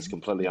 That is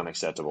completely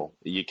unacceptable.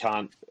 You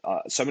can't,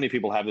 so many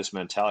people have this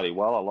mentality,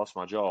 well, I lost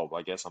my job.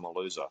 I guess I'm a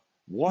loser.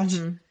 What?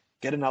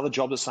 Get another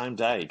job the same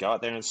day. Go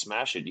out there and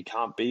smash it. You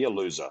can't be a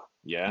loser.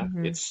 Yeah.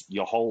 It's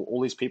your whole,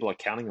 all these people are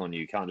counting on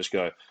you. You can't just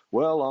go,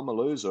 well, I'm a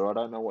loser. I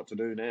don't know what to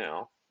do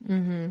now.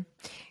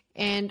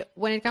 And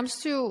when it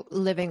comes to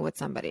living with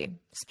somebody,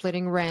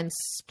 splitting rents,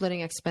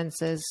 splitting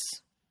expenses,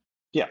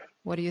 yeah.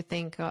 What do you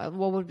think?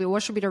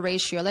 What should be the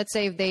ratio? Let's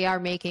say if they are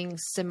making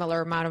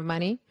similar amount of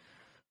money,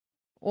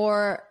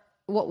 or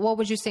what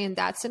would you say in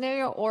that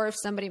scenario? Or if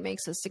somebody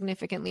makes a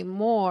significantly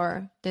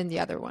more than the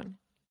other one?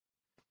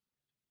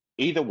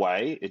 Either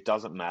way, it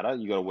doesn't matter.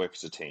 You got to work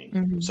as a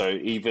team. So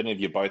even if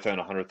you both earn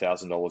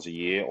 $100,000 a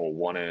year, or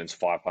one earns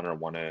 500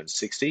 and one earns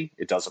 60,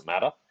 it doesn't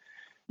matter.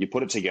 You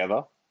put it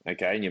together,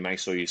 okay, and you make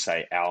sure you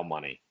say our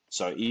money.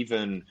 So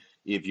even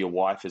if your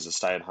wife is a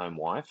stay-at-home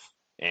wife,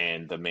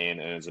 and the man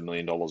earns $1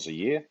 million a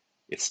year,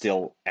 it's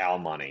still our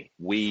money.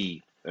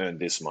 We earn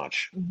this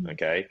much,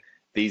 okay?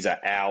 These are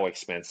our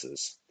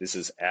expenses. This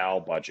is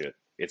our budget.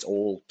 It's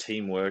all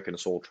teamwork and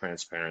it's all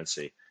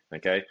transparency,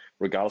 okay?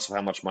 Regardless of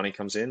how much money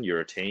comes in,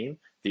 you're a team.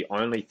 The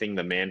only thing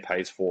the man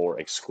pays for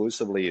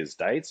exclusively is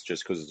dates,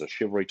 just because it's a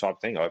chivalry type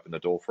thing, open the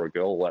door for a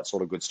girl, all that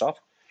sort of good stuff.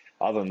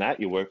 Other than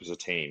that, you work as a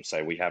team.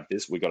 Say, we have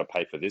this, we got to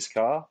pay for this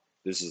car.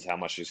 This is how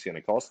much it's going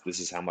to cost. This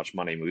is how much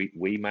money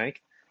we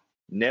make.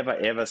 Never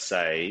ever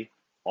say,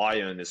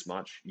 I earn this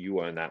much,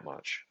 you earn that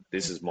much.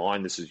 This is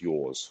mine, this is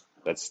yours.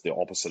 That's the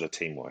opposite of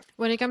teamwork.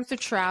 When it comes to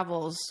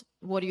travels,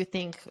 what do you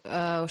think?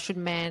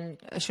 Okay,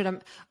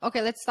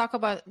 let's talk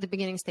about the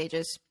beginning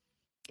stages.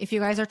 If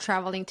you guys are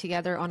traveling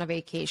together on a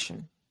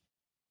vacation,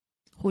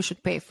 who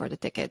should pay for the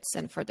tickets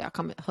and for the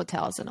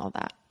hotels and all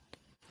that?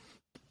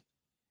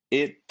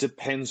 It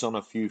depends on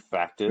a few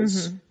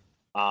factors.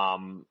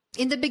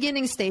 In the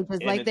beginning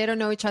stages, like they don't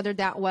know each other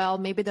that well.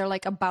 Maybe they're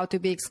like about to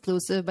be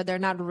exclusive, but they're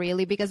not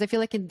really, because I feel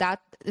like in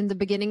the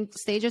beginning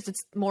stages,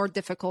 it's more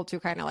difficult to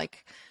kind of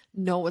like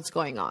know what's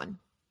going on.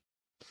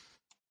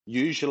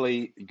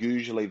 Usually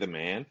the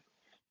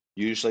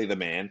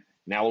man.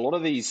 Now, a lot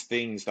of these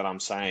things that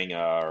I'm saying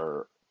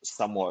are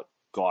somewhat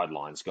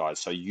guidelines, guys.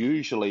 So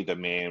usually the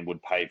man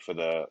would pay for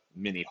the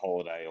mini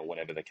holiday or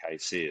whatever the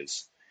case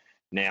is.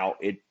 Now,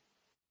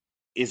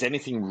 is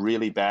anything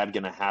really bad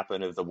going to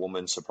happen if the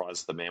woman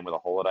surprises the man with a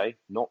holiday?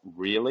 Not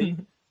really.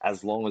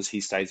 As long as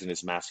he stays in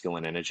his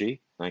masculine energy,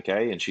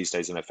 okay, and she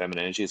stays in her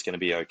feminine energy, it's going to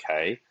be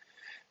okay.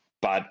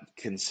 But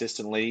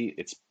consistently,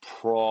 it's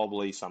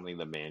probably something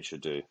the man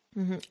should do.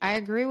 I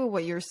agree with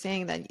what you're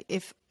saying, that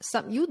if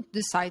you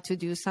decide to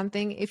do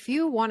something, if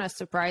you want to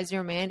surprise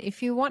your man,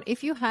 if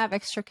you have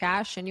extra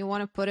cash and you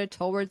want to put it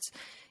towards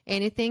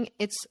anything,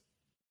 it's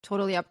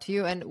totally up to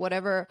you. And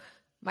whatever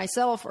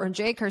myself or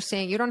Jake are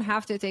saying, you don't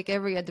have to take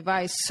every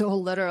advice so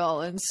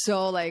literal and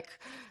so like,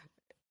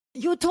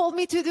 you told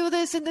me to do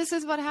this and this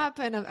is what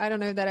happened. I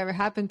don't know if that ever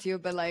happened to you,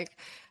 but like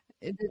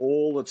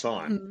all the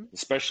time,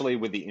 especially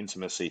with the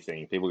intimacy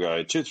thing. People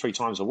go 2-3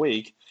 times a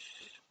week.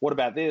 What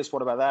about this?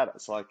 What about that?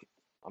 It's like,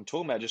 I'm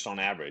talking about just on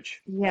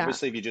average. Yeah.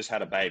 Obviously, if you just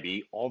had a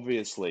baby,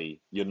 obviously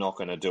you're not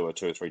going to do it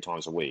 2 or 3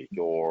 times a week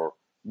or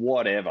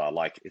whatever.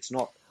 Like, it's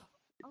not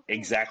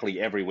exactly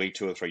every week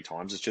 2 or 3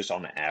 times. It's just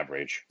on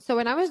average. So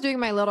when I was doing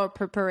my little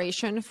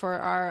preparation for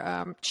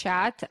our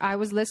chat, I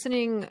was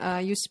listening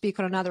you speak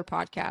on another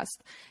podcast,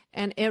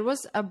 and it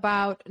was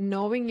about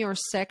knowing your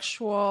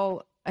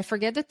sexual, I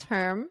forget the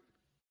term.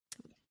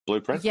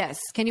 Blueprint? Yes.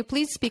 Can you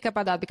please speak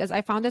about that? Because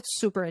I found it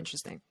super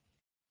interesting.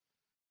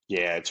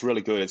 Yeah, it's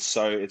really good. It's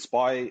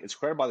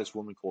created by this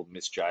woman called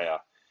Miss Jaya.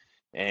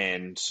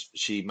 And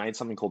she made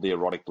something called the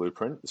erotic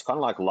blueprint. It's kind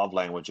of like love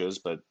languages,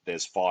 but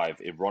there's 5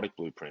 erotic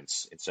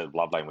blueprints instead of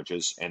love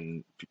languages,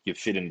 and you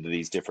fit into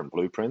these different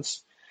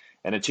blueprints.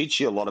 And it teaches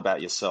you a lot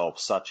about yourself,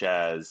 such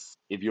as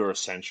if you're a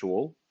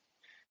sensual,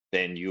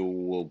 then you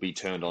will be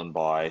turned on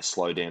by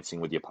slow dancing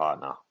with your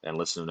partner and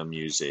listening to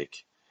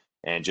music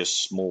and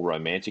just small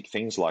romantic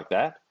things like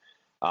that.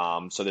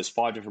 So there's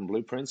 5 different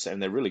blueprints,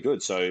 and they're really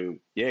good. So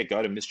yeah,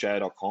 go to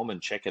missj.com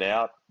and check it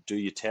out. Do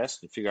your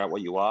test and figure out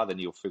what you are. Then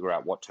you'll figure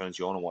out what turns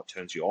you on and what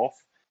turns you off.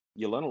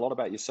 You learn a lot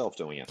about yourself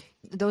doing it.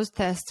 Those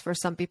tests for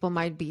some people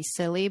might be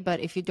silly, but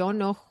if you don't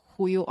know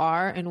who you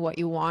are and what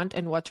you want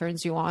and what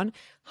turns you on,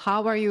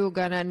 how are you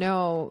gonna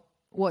know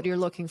what you're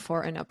looking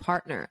for in a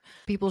partner?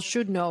 People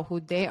should know who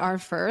they are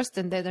first,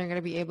 and then they're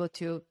gonna be able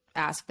to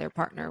ask their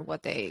partner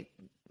what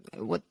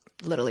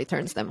literally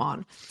turns them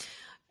on.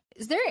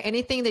 Is there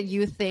anything that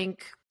you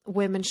think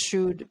women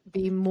should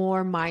be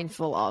more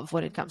mindful of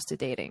when it comes to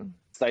dating?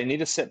 They need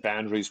to set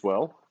boundaries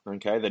well.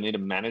 Okay, they need to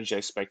manage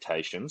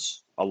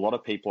expectations. A lot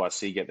of people I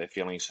see get their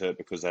feelings hurt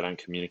because they don't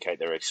communicate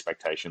their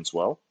expectations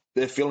well.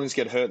 Their feelings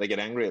get hurt, they get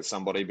angry at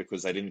somebody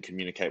because they didn't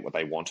communicate what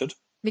they wanted.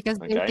 Because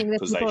they think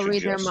that people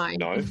read their mind.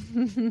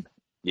 Know.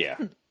 Yeah.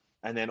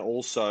 And then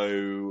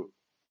also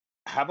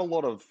have a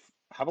lot of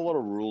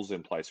rules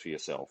in place for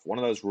yourself. One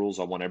of those rules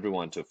I want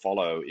everyone to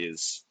follow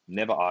is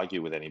never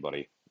argue with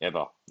anybody,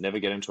 ever. Never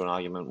get into an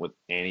argument with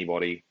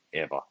anybody,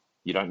 ever.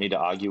 You don't need to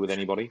argue with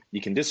anybody.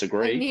 You can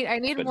disagree. I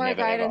need more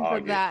guidance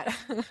of that.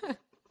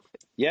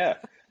 Yeah.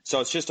 So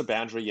it's just a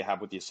boundary you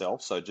have with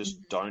yourself. So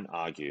just don't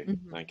argue.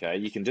 Okay.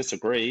 You can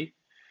disagree,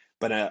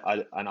 but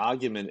an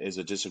argument is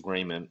a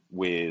disagreement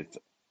with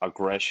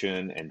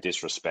aggression and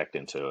disrespect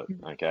into it.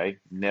 Okay.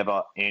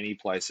 Never any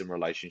place in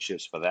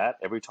relationships for that.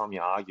 Every time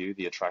you argue,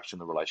 the attraction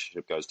in the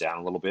relationship goes down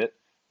a little bit.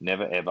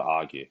 Never, ever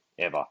argue,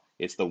 ever.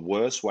 It's the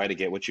worst way to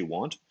get what you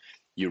want.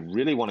 You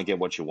really want to get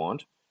what you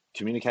want.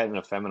 Communicate in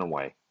a feminine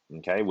way.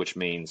 Okay, which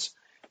means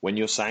when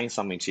you're saying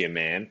something to your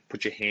man,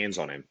 put your hands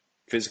on him,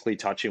 physically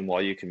touch him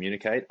while you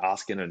communicate,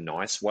 ask in a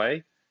nice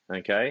way.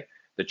 Okay,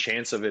 the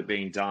chance of it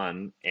being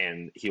done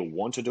and he'll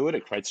want to do it,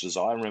 it creates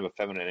desire. Remember,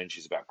 feminine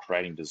energy is about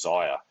creating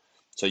desire.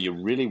 So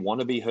you really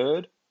want to be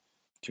heard,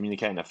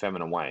 communicate in a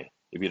feminine way.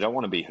 If you don't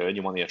want to be heard,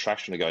 you want the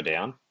attraction to go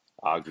down,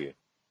 argue.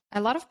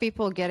 A lot of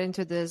people get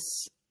into this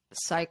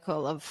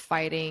cycle of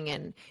fighting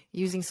and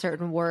using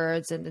certain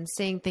words and then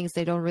saying things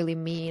they don't really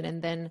mean,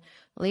 and then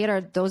later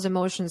those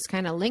emotions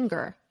kind of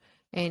linger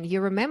and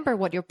you remember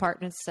what your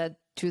partner said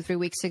 2-3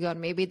 weeks ago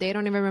and maybe they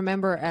don't even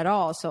remember at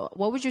all. So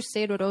what would you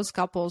say to those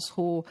couples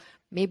who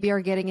maybe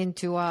are getting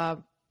into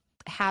a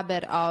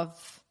habit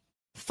of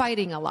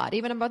fighting a lot,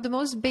 even about the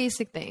most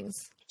basic things?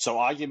 So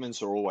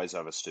arguments are always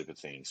over stupid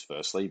things.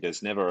 Firstly,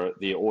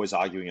 they're always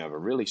arguing over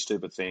really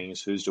stupid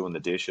things, who's doing the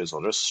dishes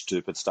or just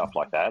stupid stuff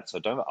like that. So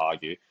don't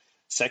argue.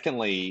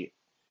 Secondly,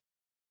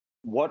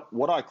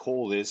 what I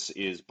call this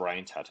is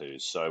brain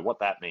tattoos. So what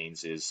that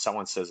means is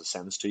someone says a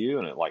sentence to you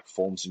and it like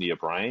forms into your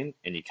brain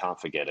and you can't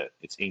forget it.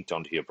 It's inked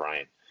onto your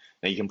brain.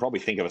 Now you can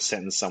probably think of a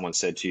sentence someone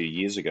said to you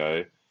years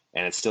ago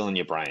and it's still in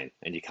your brain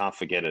and you can't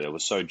forget it. It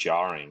was so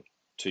jarring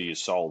to your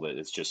soul that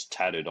it's just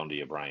tattooed onto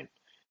your brain.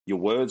 Your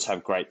words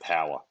have great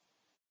power.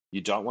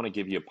 You don't want to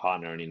give your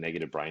partner any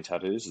negative brain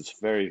tattoos. It's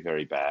very,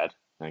 very bad.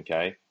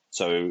 Okay.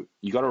 So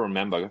you got to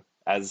remember,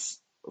 as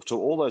to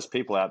all those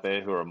people out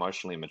there who are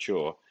emotionally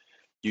mature,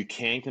 you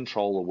can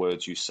control the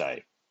words you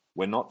say.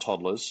 We're not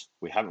toddlers.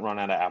 We haven't run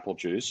out of apple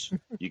juice.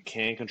 You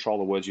can control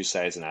the words you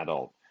say as an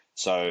adult.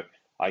 So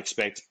I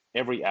expect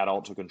every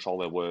adult to control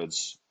their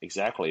words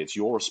exactly. It's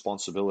your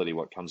responsibility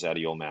what comes out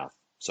of your mouth.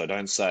 So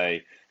don't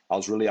say, I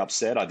was really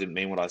upset. I didn't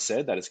mean what I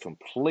said. That is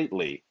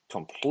completely,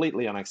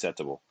 completely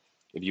unacceptable.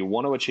 If you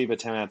want to achieve a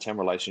 10 out of 10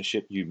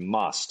 relationship, you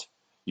must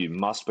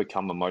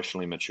become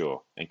emotionally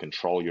mature and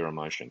control your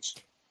emotions.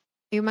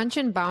 You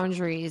mentioned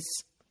boundaries.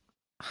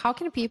 How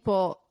can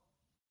people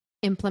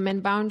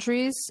implement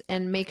boundaries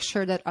and make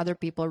sure that other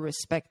people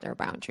respect their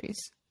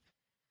boundaries?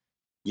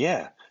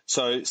 Yeah.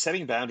 So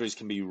setting boundaries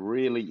can be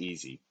really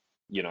easy.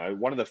 You know,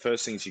 one of the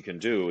first things you can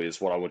do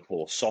is what I would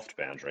call a soft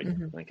boundary.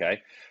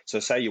 Okay. So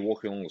say you're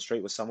walking along the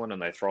street with someone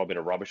and they throw a bit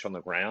of rubbish on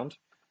the ground.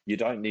 You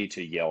don't need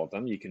to yell at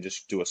them. You can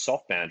just do a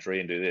soft boundary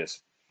and do this.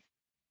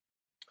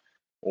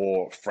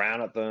 Or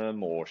frown at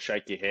them or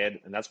shake your head.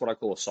 And that's what I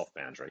call a soft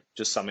boundary.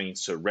 Just something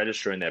to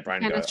register in their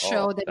brain and go,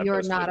 show that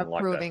you're not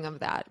approving of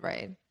that,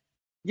 right?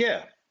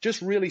 Yeah,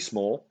 just really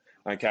small.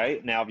 Okay.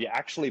 Now, if you're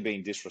actually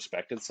being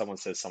disrespected, someone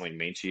says something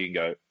mean to you, you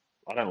go,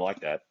 I don't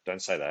like that.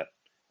 Don't say that.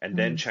 And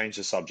then change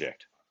the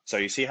subject. So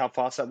you see how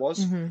fast that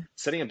was?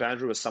 Setting a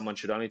boundary with someone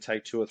should only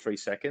take 2 or 3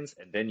 seconds.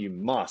 And then you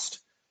must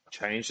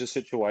change the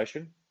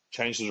situation,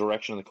 change the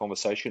direction of the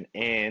conversation,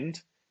 and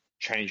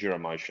change your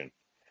emotion.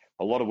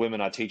 A lot of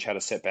women I teach how to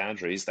set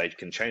boundaries, they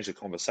can change the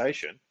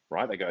conversation,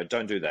 right? They go,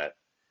 don't do that.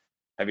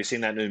 Have you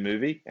seen that new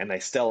movie? And they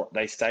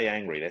stay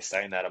angry. They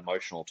stay in that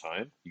emotional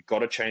tone. You've got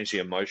to change the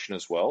emotion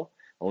as well,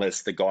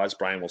 unless the guy's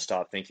brain will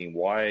start thinking,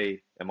 why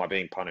am I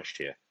being punished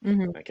here?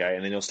 Okay.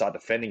 And then he'll start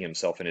defending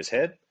himself in his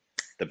head.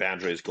 The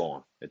boundary is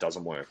gone. It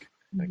doesn't work.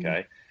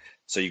 Okay.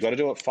 So you got to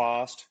do it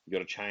fast. You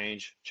got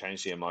to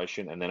change the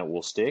emotion, and then it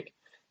will stick.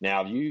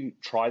 Now, if you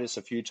try this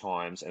a few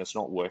times and it's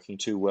not working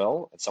too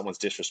well and someone's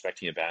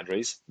disrespecting your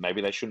boundaries,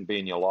 maybe they shouldn't be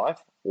in your life,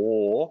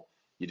 or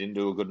you didn't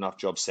do a good enough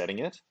job setting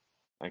it.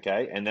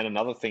 Okay. And then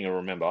another thing to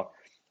remember,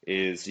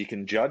 is you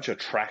can judge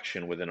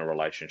attraction within a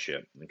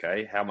relationship,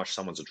 okay? How much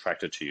someone's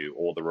attracted to you,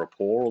 or the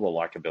rapport or the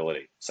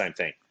likability. Same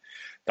thing.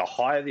 The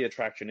higher the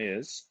attraction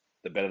is,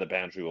 the better the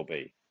boundary will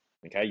be.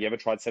 Okay, you ever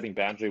tried setting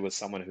boundary with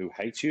someone who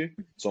hates you?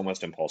 It's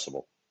almost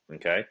impossible.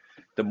 Okay,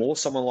 the more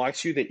someone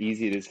likes you, the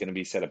easier it is going to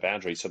be to set a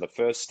boundary. So the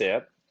first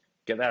step,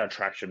 get that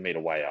attraction meter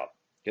way up.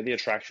 Get the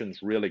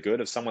attractions really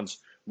good. If someone's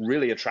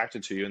really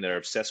attracted to you and they're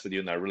obsessed with you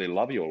and they really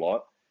love you a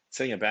lot,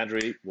 setting a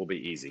boundary will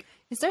be easy.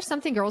 Is there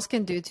something girls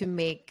can do to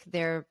make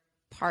their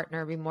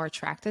partner be more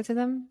attracted to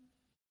them?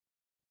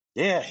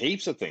 Yeah,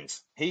 heaps of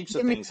things. Heaps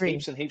of Give me things, three.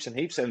 heaps and heaps and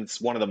heaps. And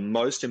it's one of the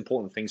most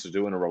important things to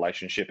do in a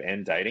relationship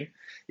and dating.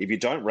 If you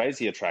don't raise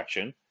the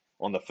attraction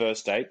on the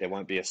first date, there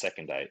won't be a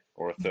second date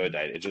or a third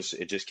date.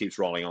 It just keeps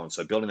rolling on.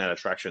 So building that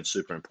attraction is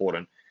super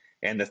important.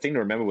 And the thing to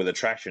remember with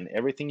attraction,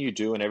 everything you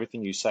do and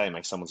everything you say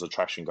makes someone's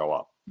attraction go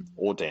up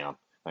or down.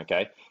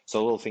 Okay.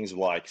 So little things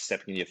like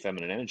stepping into your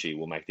feminine energy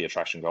will make the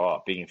attraction go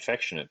up. Being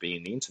affectionate,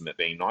 being intimate,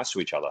 being nice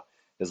to each other.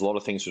 There's a lot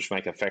of things which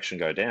make affection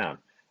go down.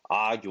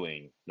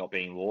 Arguing, not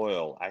being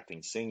loyal,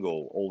 acting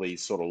single, all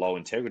these sort of low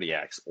integrity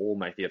acts all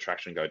make the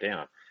attraction go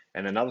down.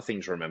 And another thing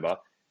to remember,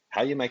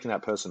 how you're making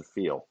that person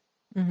feel.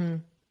 Mm-hmm.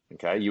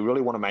 Okay, you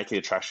really want to make the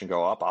attraction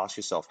go up. Ask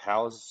yourself,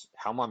 how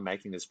am I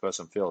making this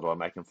person feel? Do I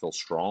make them feel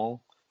strong?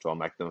 Do I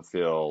make them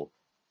feel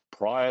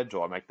pride?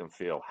 Do I make them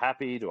feel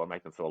happy? Do I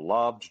make them feel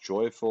loved,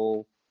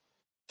 joyful,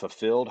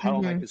 fulfilled? How do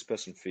I make Mm-hmm. this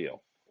person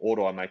feel? Or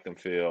do I make them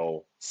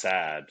feel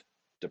sad,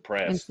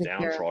 depressed,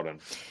 Insecure. downtrodden?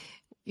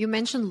 You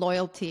mentioned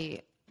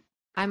loyalty.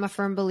 I'm a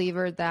firm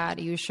believer that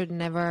you should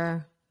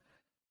never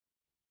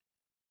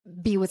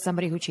be with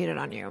somebody who cheated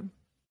on you.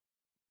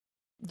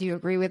 Do you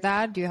agree with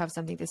that? Do you have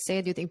something to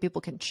say? Do you think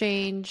people can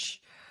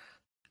change?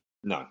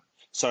 No.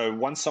 So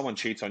once someone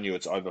cheats on you,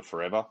 it's over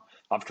forever.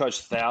 I've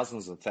coached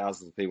thousands and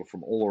thousands of people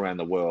from all around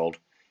the world,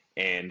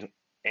 and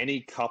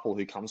any couple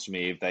who comes to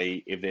me,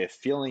 if their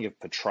feeling of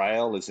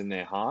betrayal is in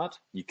their heart,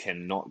 you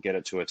cannot get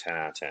it to a 10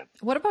 out of 10.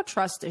 What about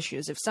trust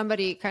issues? If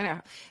somebody kind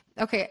of,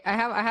 okay,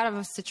 I had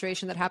a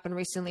situation that happened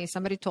recently.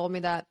 Somebody told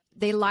me that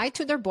they lied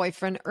to their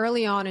boyfriend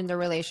early on in the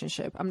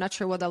relationship. I'm not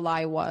sure what the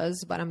lie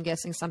was, but I'm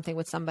guessing something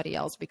with somebody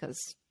else because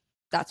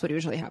that's what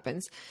usually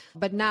happens.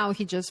 But now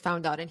he just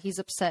found out and he's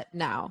upset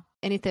now.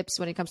 Any tips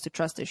when it comes to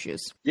trust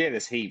issues? Yeah,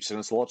 there's heaps, and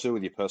it's a lot to do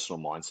with your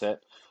personal mindset.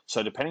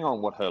 So depending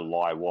on what her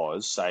lie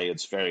was, say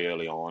it's very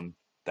early on,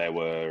 they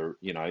were,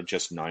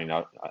 just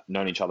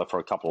known each other for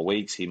a couple of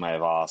weeks. He may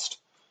have asked,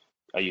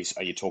 are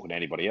you talking to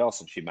anybody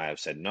else? And she may have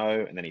said no.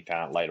 And then he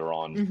found out later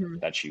on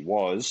that she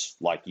was,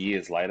 like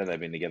years later, they've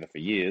been together for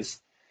years.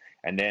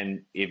 And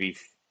then if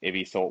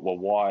he thought, well,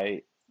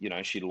 why,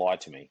 she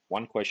lied to me.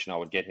 One question I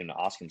would get him to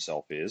ask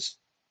himself is,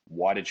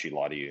 why did she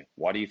lie to you?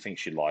 Why do you think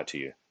she lied to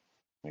you?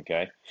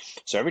 Okay.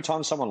 So every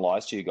time someone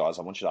lies to you guys,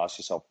 I want you to ask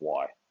yourself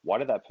why. Why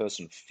did that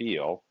person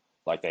feel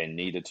like they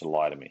needed to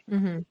lie to me?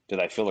 Mm-hmm. Do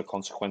they feel the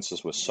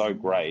consequences were so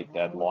great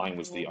that lying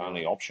was the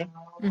only option?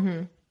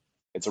 Mm-hmm.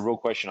 It's a real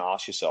question to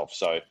ask yourself.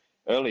 So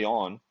early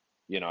on,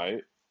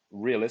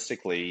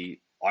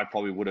 realistically, I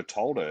probably would have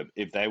told her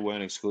if they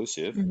weren't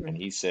exclusive and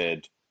he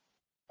said,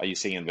 are you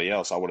seeing anybody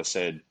else? I would have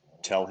said,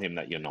 tell him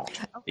that you're not,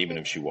 even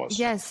if she was.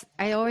 Yes,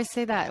 I always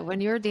say that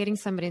when you're dating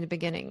somebody in the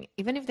beginning,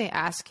 even if they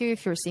ask you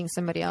if you're seeing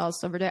somebody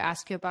else, or they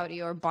ask you about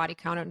your body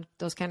count and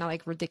those kind of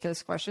like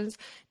ridiculous questions,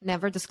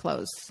 never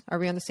disclose. Are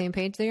we on the same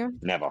page there?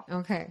 Never.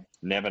 Okay.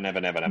 Never, never,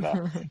 never,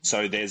 never.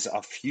 So there's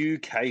a few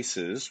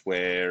cases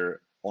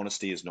where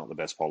honesty is not the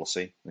best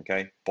policy.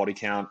 Okay. Body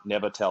count,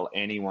 never tell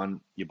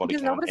anyone your body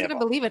Because count nobody's ever.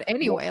 going to believe it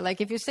anyway.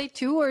 Like if you say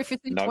 2 or if you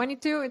say Nope.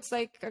 22, it's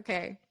like,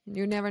 okay,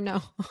 you never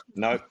know.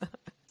 Nope.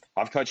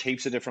 I've coached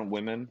heaps of different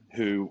women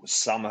who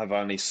some have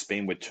only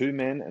been with 2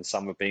 men and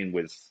some have been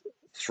with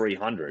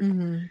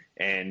 300,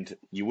 and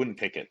you wouldn't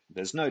pick it.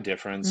 There's no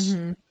difference.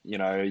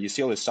 You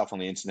see all this stuff on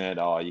the internet.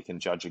 Oh, you can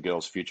judge a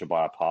girl's future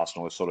by her past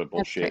and all this sort of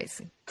bullshit. That's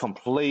crazy.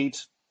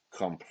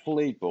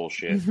 Complete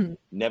bullshit.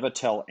 Never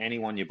tell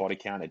anyone your body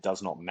count. It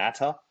does not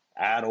matter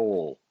at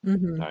all.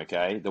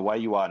 Okay. The way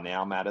you are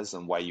now matters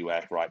and the way you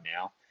act right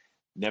now.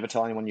 Never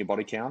tell anyone your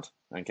body count.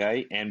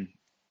 Okay. And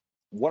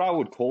what I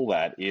would call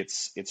that,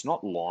 it's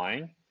not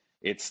lying.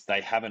 It's they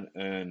haven't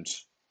earned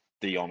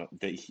the honor.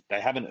 They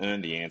haven't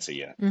earned the answer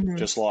yet.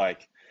 Just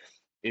like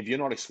if you're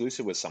not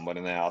exclusive with somebody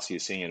and they ask you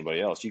to see anybody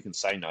else, you can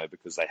say no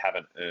because they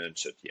haven't earned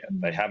it yet.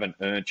 They haven't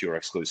earned your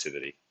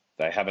exclusivity.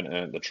 They haven't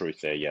earned the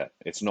truth there yet.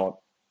 It's not.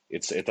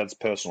 That's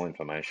personal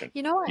information.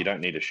 You know what? You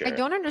don't need to share I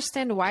don't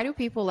understand why do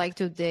people like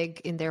to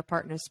dig in their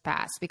partner's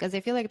past, because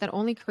I feel like that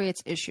only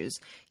creates issues.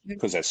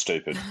 because they're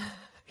stupid.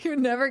 You're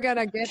never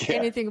gonna get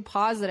anything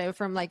positive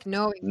from like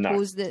knowing No.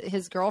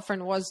 his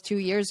girlfriend was 2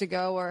 years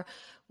ago or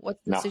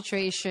what's the No.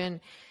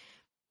 situation.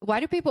 Why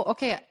do people?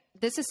 Okay,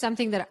 this is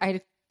something that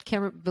I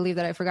can't believe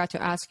that I forgot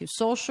to ask you.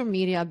 Social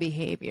media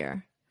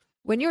behavior.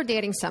 When you're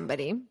dating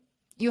somebody,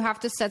 you have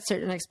to set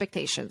certain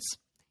expectations.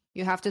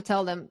 You have to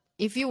tell them,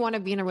 if you want to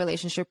be in a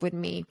relationship with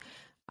me,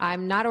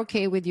 I'm not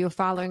okay with you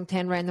following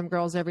 10 random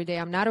girls every day.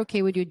 I'm not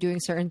okay with you doing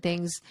certain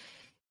things.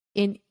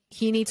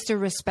 he needs to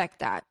respect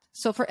that.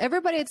 So for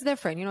everybody, it's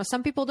different. You know,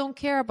 some people don't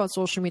care about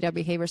social media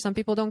behavior. Some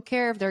people don't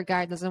care if their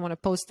guy doesn't want to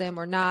post them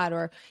or not,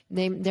 or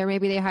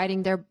they're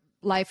hiding their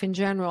life in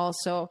general.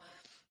 So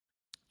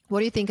what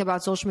do you think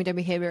about social media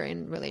behavior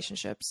in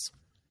relationships?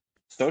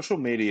 Social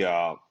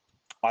media,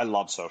 I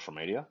love social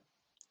media.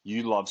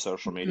 You love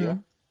social media.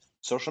 Mm.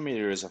 Social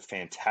media is a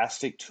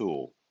fantastic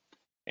tool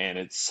and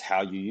it's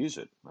how you use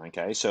it.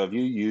 Okay. So if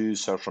you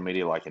use social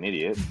media like an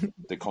idiot,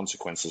 the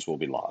consequences will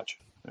be large.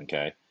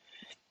 Okay.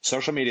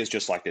 Social media is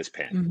just like this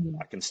pen.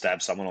 Mm-hmm. I can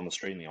stab someone on the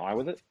street in the eye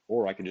with it,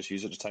 or I can just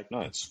use it to take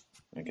notes.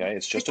 Okay.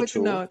 It's just Stick a with the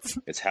tool. notes.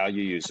 It's how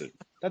you use it.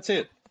 That's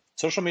it.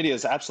 Social media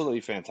is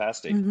absolutely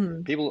fantastic.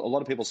 Mm-hmm. A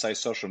lot of people say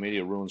social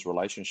media ruins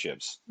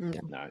relationships. Yeah.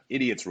 No,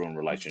 idiots ruin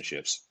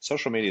relationships.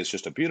 Social media is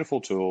just a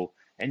beautiful tool,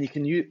 and you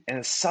can use. And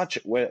as such,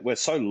 we're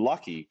so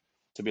lucky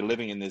to be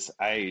living in this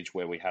age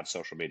where we have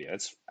social media.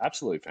 It's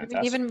absolutely I mean,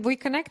 fantastic. even we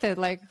connected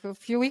like a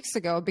few weeks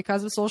ago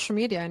because of social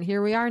media, and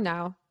here we are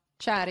now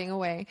chatting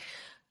away.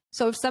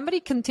 So if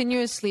somebody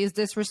continuously is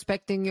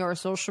disrespecting your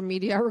social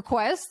media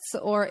requests,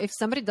 or if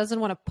somebody doesn't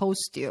want to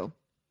post you,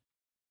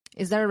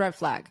 is that a red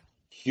flag?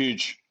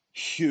 Huge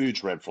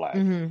red flag.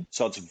 Mm-hmm.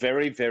 So it's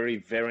very, very,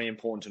 very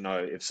important to know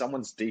if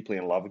someone's deeply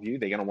in love with you,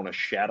 they're going to want to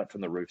shout it from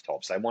the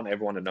rooftops. They want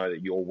everyone to know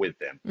that you're with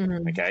them.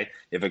 Mm-hmm. Okay.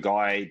 If a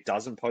guy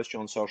doesn't post you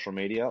on social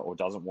media or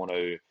doesn't want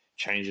to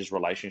change his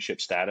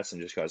relationship status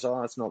and just goes, oh,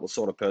 that's not the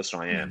sort of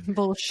person I am,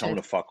 Bullshit. tell him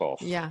to fuck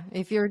off. Yeah.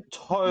 If you're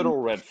total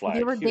red flag. If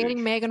you were huge.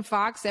 dating Megan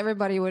Fox,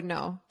 everybody would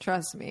know.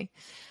 Trust me.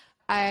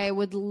 I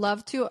would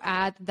love to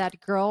add that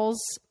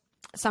girls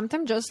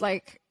sometimes just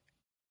like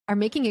are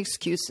making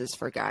excuses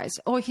for guys.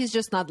 Oh, he's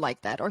just not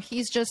like that, or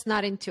he's just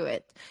not into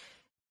it.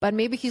 But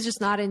maybe he's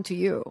just not into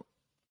you.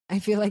 I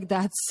feel like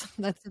that's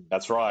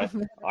right.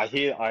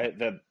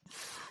 The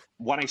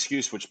one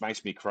excuse which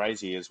makes me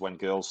crazy is when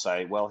girls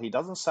say, well, he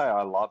doesn't say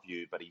I love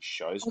you, but he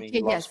shows me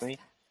he loves me.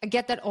 I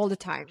get that all the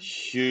time.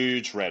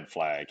 Huge red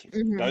flag.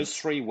 Mm-hmm. Those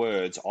 3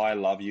 words, I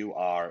love you,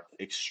 are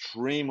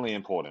extremely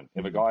important.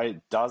 If a guy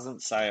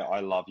doesn't say I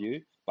love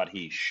you, but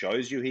he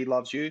shows you he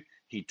loves you,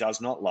 he does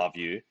not love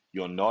you.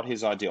 You're not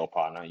his ideal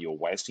partner. You're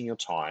wasting your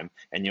time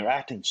and you're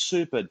acting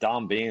super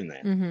dumb being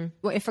there. Mm-hmm.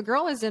 Well, if a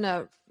girl is in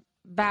a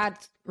bad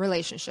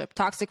relationship,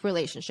 toxic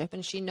relationship,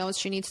 and she knows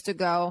she needs to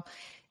go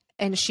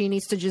and she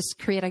needs to just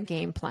create a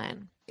game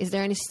plan, is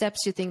there any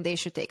steps you think they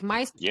should take?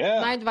 My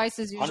advice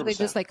is usually 100%.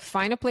 just like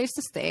find a place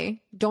to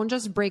stay. Don't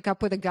just break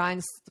up with a guy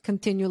and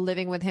continue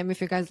living with him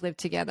if you guys live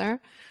together.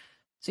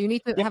 So you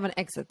need to have an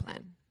exit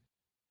plan.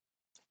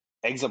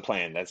 Exit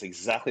plan. That's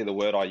exactly the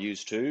word I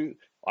use too.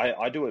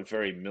 I do it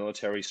very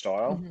military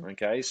style. Mm-hmm.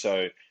 Okay.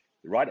 So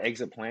write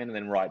exit plan and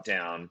then write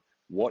down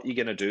what you're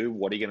going to do.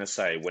 What are you going to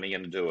say? When are you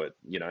going to do it?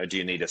 You know, do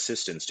you need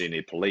assistance? Do you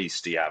need police?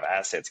 Do you have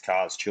assets,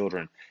 cars,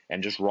 children?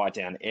 And just write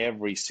down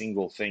every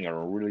single thing on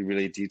a really,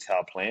 really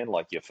detailed plan,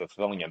 like you're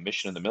fulfilling a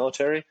mission in the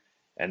military,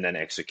 and then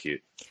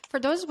execute. For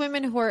those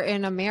women who are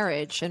in a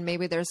marriage and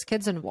maybe there's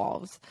kids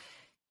involved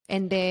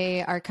and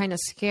they are kind of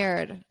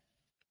scared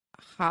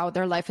how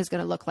their life is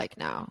going to look like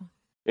now.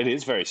 It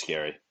is very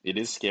scary. It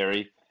is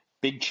scary.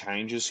 Big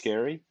change is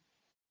scary.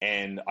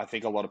 And I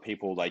think a lot of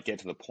people, they get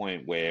to the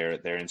point where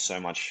they're in so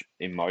much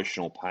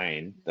emotional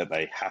pain that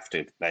they have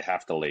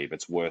to leave.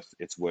 It's worth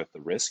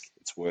the risk.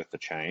 It's worth the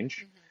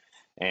change.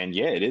 Mm-hmm. And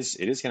yeah, it is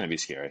going to be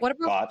scary. What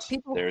about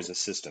but there is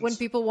assistance. When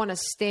people want to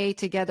stay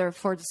together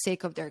for the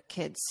sake of their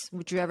kids,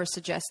 would you ever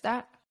suggest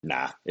that?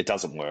 Nah, it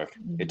doesn't work.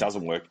 Mm-hmm. It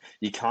doesn't work.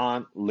 You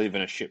can't live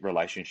in a shit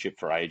relationship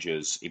for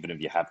ages, even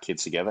if you have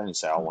kids together and you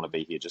say, I want to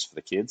be here just for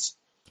the kids.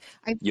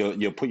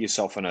 You'll put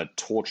yourself in a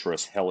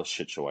torturous, hellish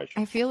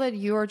situation. I feel that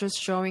you are just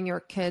showing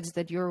your kids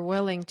that you're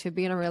willing to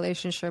be in a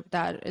relationship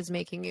that is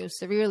making you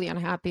severely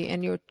unhappy,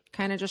 and you're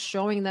kind of just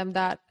showing them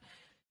that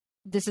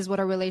this is what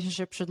a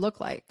relationship should look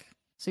like.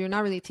 So you're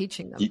not really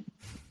teaching them.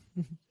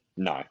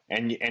 No,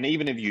 and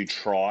even if you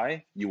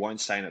try, you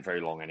won't stay in it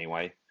very long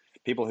anyway.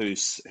 People who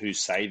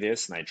say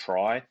this and they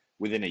try,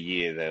 within a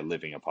year they're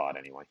living apart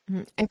anyway.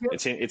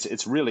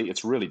 It's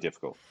really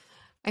difficult.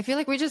 I feel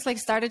like we just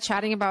started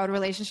chatting about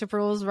relationship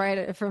rules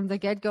right from the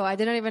get-go. I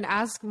didn't even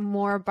ask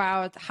more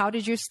about how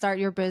did you start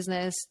your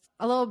business,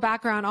 a little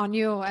background on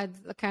you at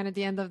kind of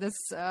the end of this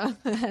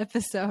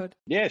episode.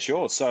 Yeah,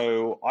 sure.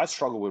 So I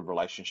struggled with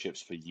relationships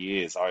for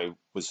years. I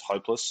was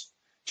hopeless.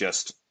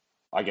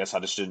 I guess I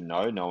just didn't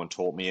know. No one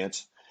taught me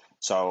it.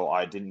 So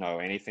I didn't know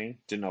anything,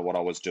 didn't know what I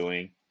was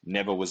doing,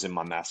 never was in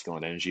my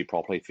masculine energy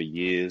properly for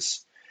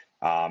years,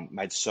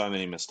 made so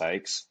many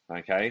mistakes,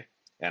 okay?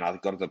 And I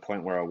got to the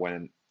point where I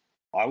went,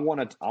 I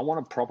want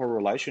a proper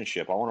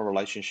relationship. I want a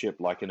relationship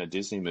like in a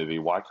Disney movie.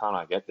 Why can't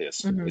I get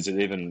this? Mm-hmm. Does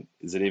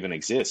it even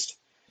exist?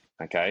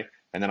 Okay.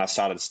 And then I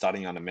started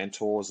studying under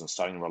mentors and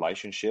studying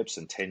relationships.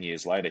 And 10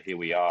 years later, here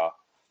we are.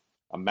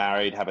 I'm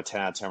married, have a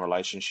 10 out of 10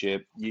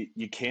 relationship.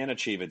 You can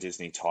achieve a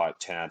Disney type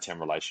 10 out of 10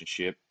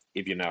 relationship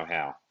if you know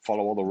how.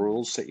 Follow all the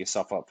rules, set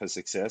yourself up for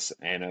success,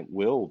 and it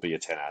will be a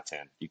 10 out of 10.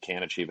 You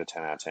can achieve a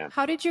 10 out of 10.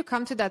 How did you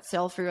come to that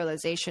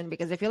self-realization?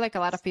 Because I feel like a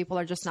lot of people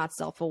are just not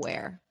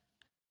self-aware.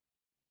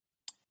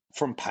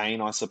 From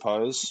pain, I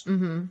suppose.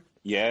 Mm-hmm.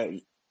 Yeah.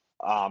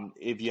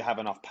 If you have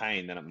enough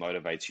pain, then it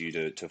motivates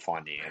you to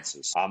find the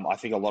answers. I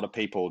think a lot of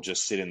people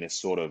just sit in this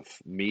sort of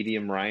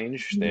medium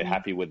range. They're Mm-hmm.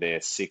 happy with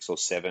their 6 or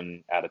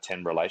 7 out of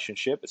 10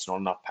 relationship. It's not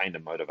enough pain to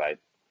motivate.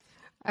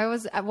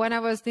 When I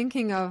was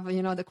thinking of,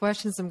 the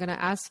questions I'm going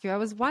to ask you, I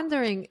was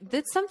wondering,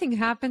 did something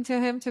happen to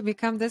him to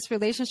become this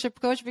relationship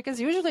coach? Because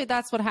usually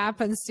that's what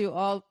happens to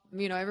all,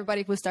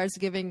 everybody who starts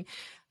giving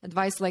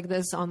advice like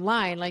this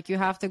online. Like you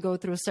have to go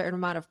through a certain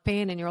amount of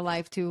pain in your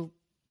life to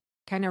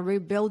kind of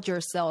rebuild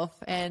yourself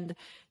and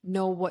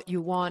know what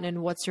you want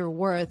and what's your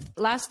worth.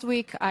 Last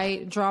week,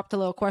 I dropped a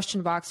little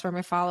question box for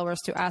my followers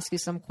to ask you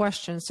some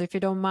questions. So if you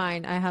don't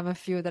mind, I have a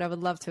few that I would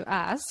love to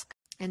ask,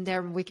 and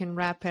then we can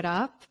wrap it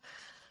up.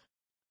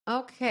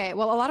 Okay.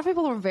 Well, a lot of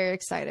people are very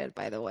excited,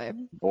 by the way.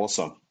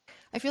 Awesome.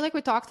 I feel like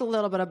we talked a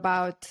little bit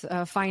about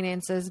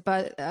finances,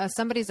 but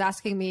somebody's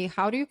asking me,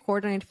 how do you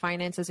coordinate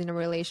finances in a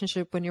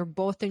relationship when you're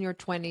both in your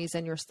 20s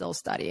and you're still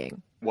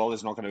studying? Well,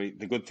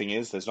 the good thing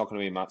is there's not going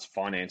to be much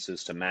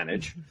finances to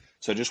manage.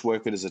 So just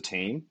work it as a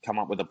team, come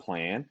up with a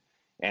plan.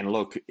 And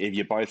look, if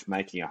you're both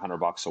making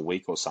 $100 a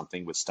week or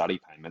something with study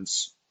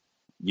payments,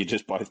 you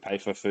just both pay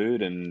for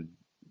food and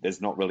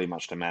there's not really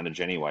much to manage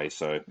anyway.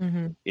 So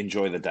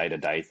enjoy the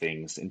day-to-day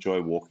things,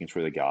 enjoy walking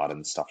through the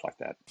garden, stuff like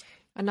that.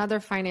 Another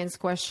finance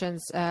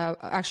questions,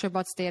 actually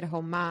about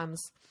stay-at-home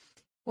moms.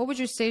 What would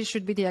you say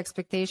should be the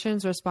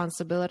expectations,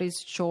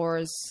 responsibilities,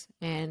 chores,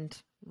 and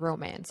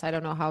romance? I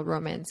don't know how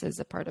romance is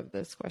a part of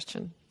this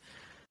question.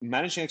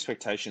 Managing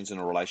expectations in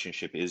a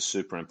relationship is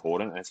super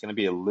important, and it's going to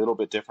be a little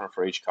bit different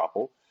for each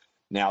couple.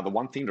 Now, the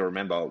one thing to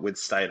remember with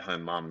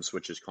stay-at-home mums,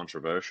 which is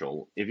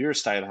controversial, if you're a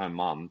stay-at-home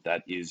mum,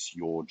 that is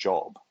your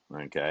job,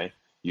 okay?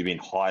 You've been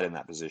hired in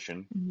that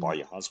position by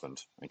your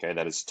husband, okay?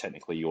 That is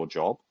technically your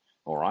job,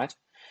 all right?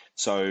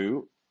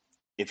 So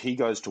if he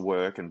goes to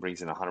work and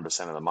brings in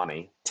 100% of the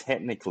money,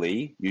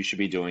 technically you should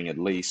be doing at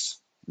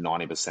least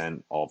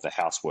 90% of the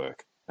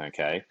housework.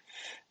 Okay.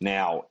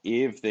 Now,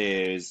 if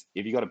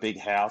you got a big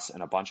house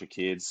and a bunch of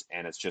kids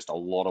and it's just a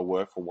lot of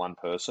work for one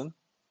person,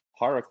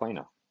 hire a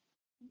cleaner.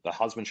 The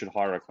husband should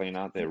hire a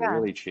cleaner. They're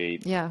really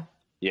cheap. Yeah.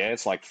 Yeah,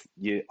 it's like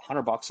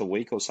 $100 a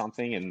week or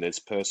something, and this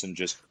person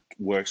just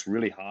works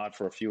really hard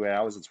for a few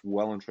hours. It's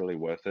well and truly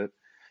worth it.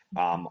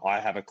 I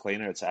have a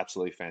cleaner. It's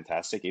absolutely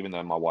fantastic, even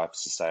though my wife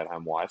is a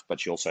stay-at-home wife, but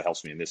she also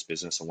helps me in this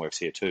business and works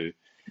here too.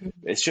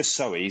 It's just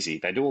so easy.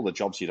 They do all the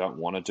jobs you don't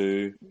want to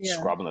do,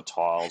 scrubbing the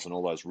tiles and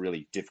all those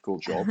really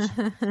difficult jobs.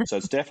 So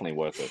it's definitely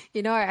worth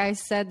it. I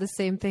said the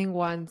same thing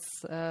once,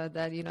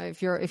 that,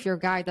 if your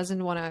guy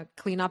doesn't want to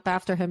clean up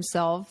after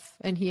himself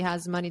and he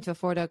has money to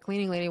afford a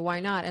cleaning lady, why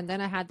not? And then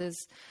I had this,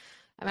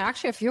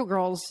 actually a few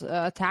girls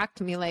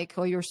attacked me like,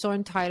 oh, you're so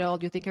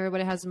entitled. You think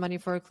everybody has money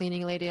for a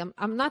cleaning lady.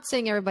 I'm not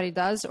saying everybody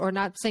does, or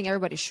not saying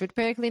everybody should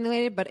pay a cleaning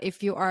lady, but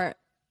if you are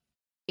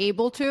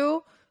able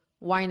to,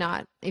 why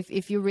not?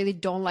 If you really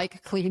don't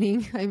like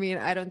cleaning,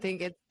 I don't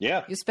think it.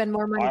 Yeah. You spend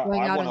more money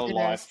going out on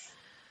dinners.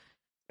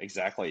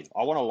 Exactly.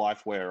 I want a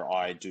life where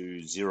I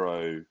do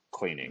zero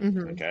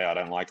cleaning. Okay. I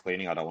don't like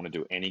cleaning. I don't want to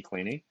do any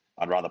cleaning.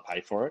 I'd rather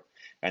pay for it.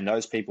 And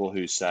those people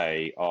who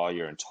say, oh,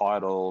 you're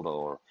entitled,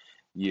 or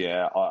we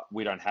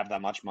don't have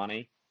that much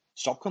money,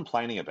 stop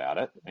complaining about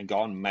it and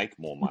go and make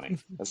more money.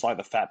 It's like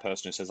the fat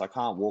person who says, I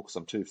can't walk because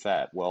I'm too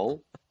fat.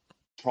 Well,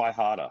 try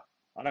harder.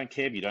 I don't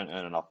care if you don't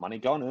earn enough money.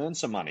 Go and earn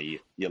some money,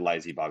 you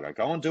lazy bugger.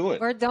 Go and do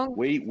it. Or don't.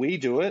 We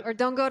do it. Or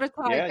don't go to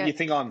Target. Yeah, you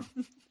think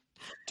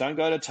don't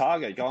go to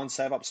Target. Go and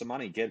save up some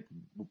money.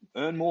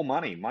 Earn more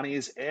money. Money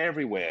is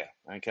everywhere.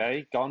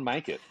 Okay, go and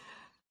make it.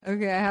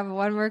 Okay, I have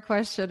one more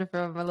question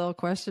from a little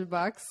question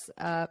box.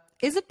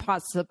 Is it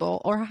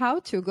possible, or how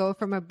to go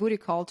from a booty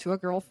call to a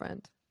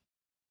girlfriend?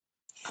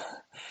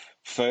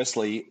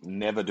 Firstly,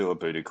 never do a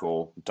booty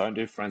call. Don't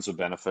do friends with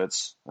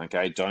benefits.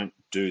 Okay, don't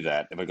do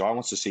that. If a guy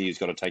wants to see you, he's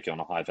got to take you on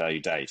a high value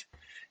date.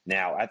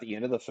 Now, at the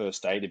end of the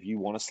first date, if you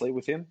want to sleep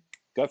with him,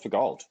 go for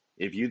gold.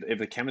 If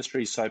the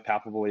chemistry is so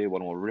palpable, you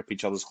want to rip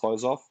each other's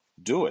clothes off,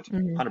 do it,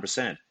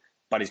 100%.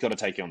 But he's got to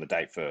take you on the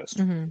date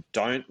first.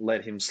 Don't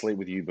let him sleep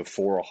with you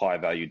before a high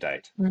value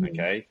date.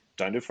 Okay,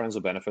 don't do friends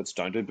with benefits.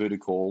 Don't do booty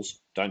calls.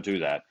 Don't do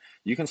that.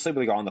 You can sleep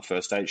with a guy on the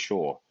first date,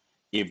 sure.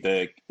 If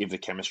the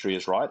chemistry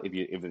is right,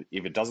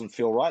 if it doesn't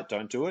feel right,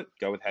 don't do it.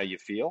 Go with how you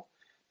feel.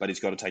 But he's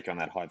got to take you on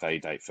that high value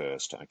date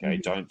first. Okay,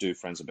 don't do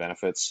friends with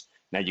benefits.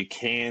 Now, you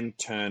can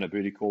turn a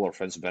booty call or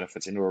friends with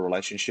benefits into a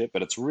relationship,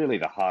 but it's really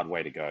the hard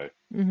way to go.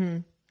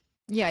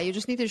 Yeah, you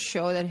just need to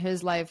show that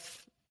his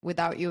life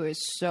without you is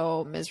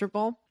so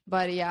miserable.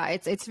 But yeah,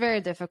 it's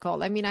very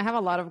difficult. I have a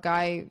lot of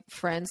guy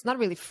friends, not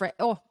really friends.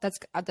 Oh, that's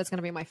going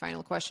to be my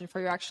final question for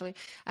you, actually.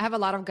 I have a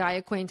lot of guy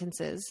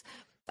acquaintances.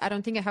 I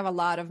don't think I have a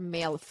lot of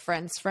male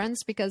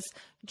friends because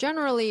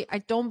generally I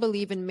don't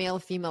believe in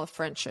male-female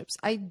friendships.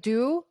 I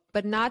do,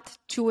 but not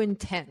too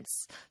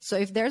intense. So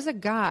if there's a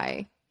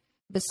guy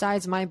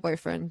besides my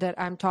boyfriend that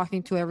I'm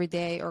talking to every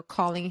day, or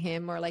calling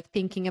him, or like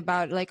thinking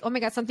about like, oh my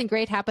God, something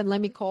great happened,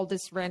 let me call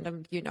this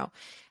random,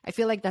 I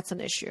feel like that's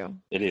an issue.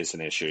 It is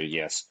an issue,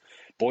 yes.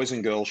 Boys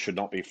and girls should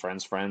not be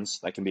friends.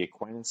 They can be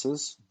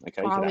acquaintances.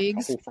 Okay, you can have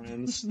Colleagues. couple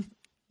friends,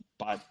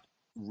 but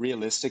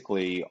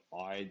realistically,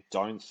 I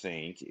don't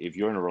think if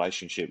you're in a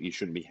relationship, you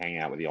shouldn't be hanging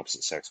out with the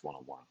opposite sex one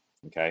on one.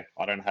 Okay,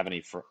 I don't have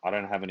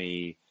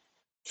any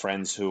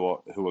friends who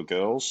are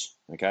girls.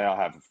 Okay, I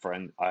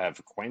have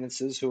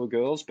acquaintances who are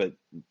girls, but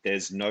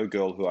there's no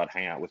girl who I'd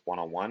hang out with one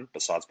on one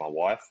besides my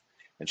wife,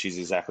 and she's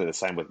exactly the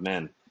same with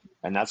men.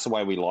 And that's the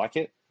way we like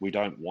it. We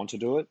don't want to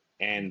do it,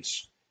 and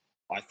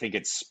I think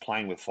it's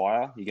playing with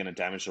fire. You're going to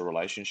damage the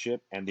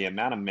relationship. And the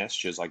amount of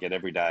messages I get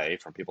every day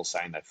from people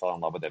saying they fell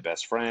in love with their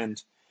best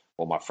friend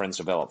or my friends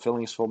developed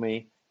feelings for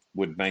me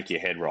would make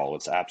your head roll.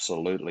 It's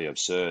absolutely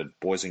absurd.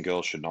 Boys and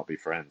girls should not be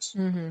friends.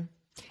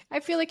 I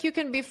feel like you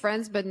can be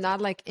friends, but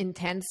not like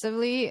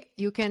intensively.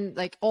 You can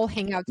like all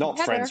hang out Not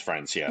together.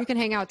 friends, yeah. You can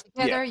hang out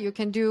together. Yeah. You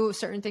can do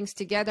certain things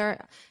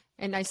together.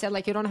 And I said,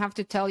 like, you don't have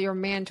to tell your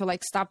man to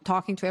like stop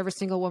talking to every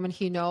single woman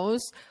he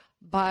knows,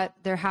 but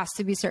there has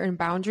to be certain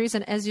boundaries.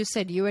 And as you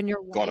said, you and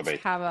your wife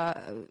have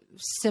a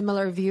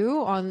similar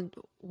view on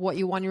what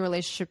you want your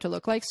relationship to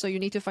look like. So you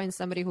need to find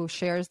somebody who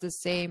shares the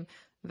same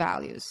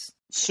values.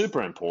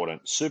 Super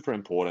important, super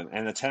important.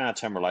 And the 10 out of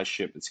 10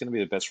 relationship, it's going to be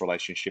the best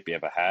relationship you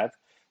ever had.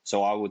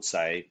 So I would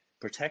say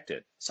protect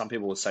it. Some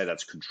people would say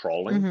that's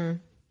controlling.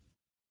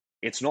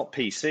 It's not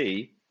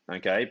PC,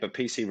 okay? But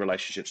PC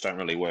relationships don't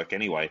really work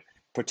anyway.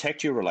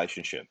 Protect your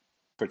relationship.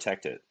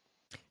 Protect it.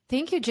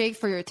 Thank you, Jake,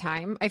 for your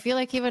time. I feel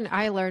like even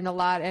I learned a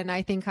lot, and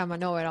I think I'm a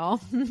know-it-all.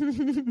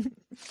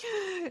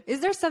 Is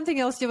there something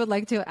else you would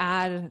like to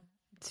add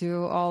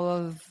to all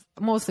of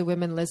mostly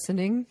women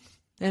listening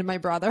and my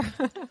brother?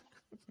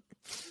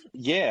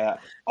 Yeah,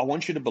 I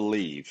want you to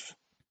believe.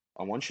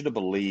 I want you to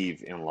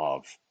believe in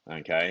love,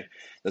 okay?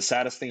 The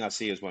saddest thing I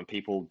see is when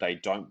people, they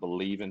don't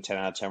believe in 10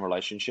 out of 10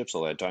 relationships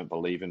or they don't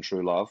believe in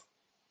true love.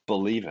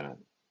 Believe in it,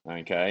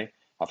 okay?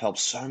 I've helped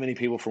so many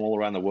people from all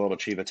around the world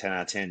achieve a 10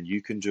 out of 10.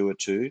 You can do it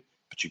too,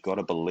 but you've got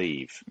to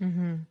believe.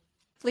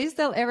 Please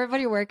tell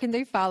everybody where can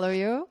they follow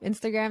you?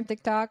 Instagram,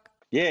 TikTok?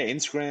 Yeah,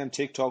 Instagram,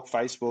 TikTok,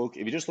 Facebook.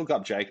 If you just look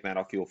up Jake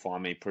Maddock, you'll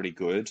find me pretty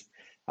good.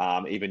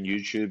 Even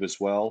YouTube as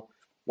well.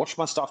 Watch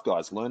my stuff,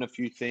 guys. Learn a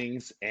few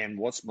things. And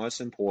what's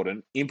most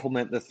important,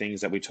 implement the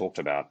things that we talked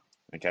about.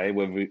 Okay?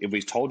 If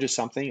we told you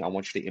something, I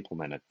want you to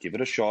implement it. Give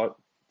it a shot.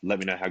 Let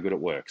me know how good it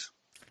works.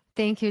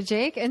 Thank you,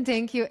 Jake. And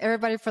thank you,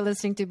 everybody, for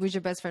listening to Boost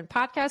Your Best Friend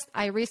podcast.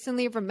 I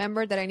recently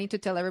remembered that I need to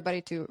tell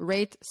everybody to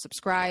rate,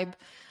 subscribe,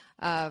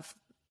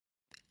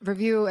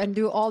 review, and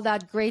do all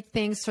that great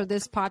things so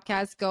this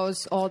podcast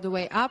goes all the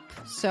way up.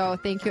 So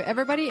thank you,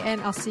 everybody, and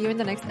I'll see you in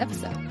the next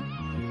episode.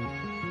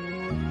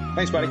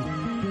 Thanks,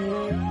 buddy.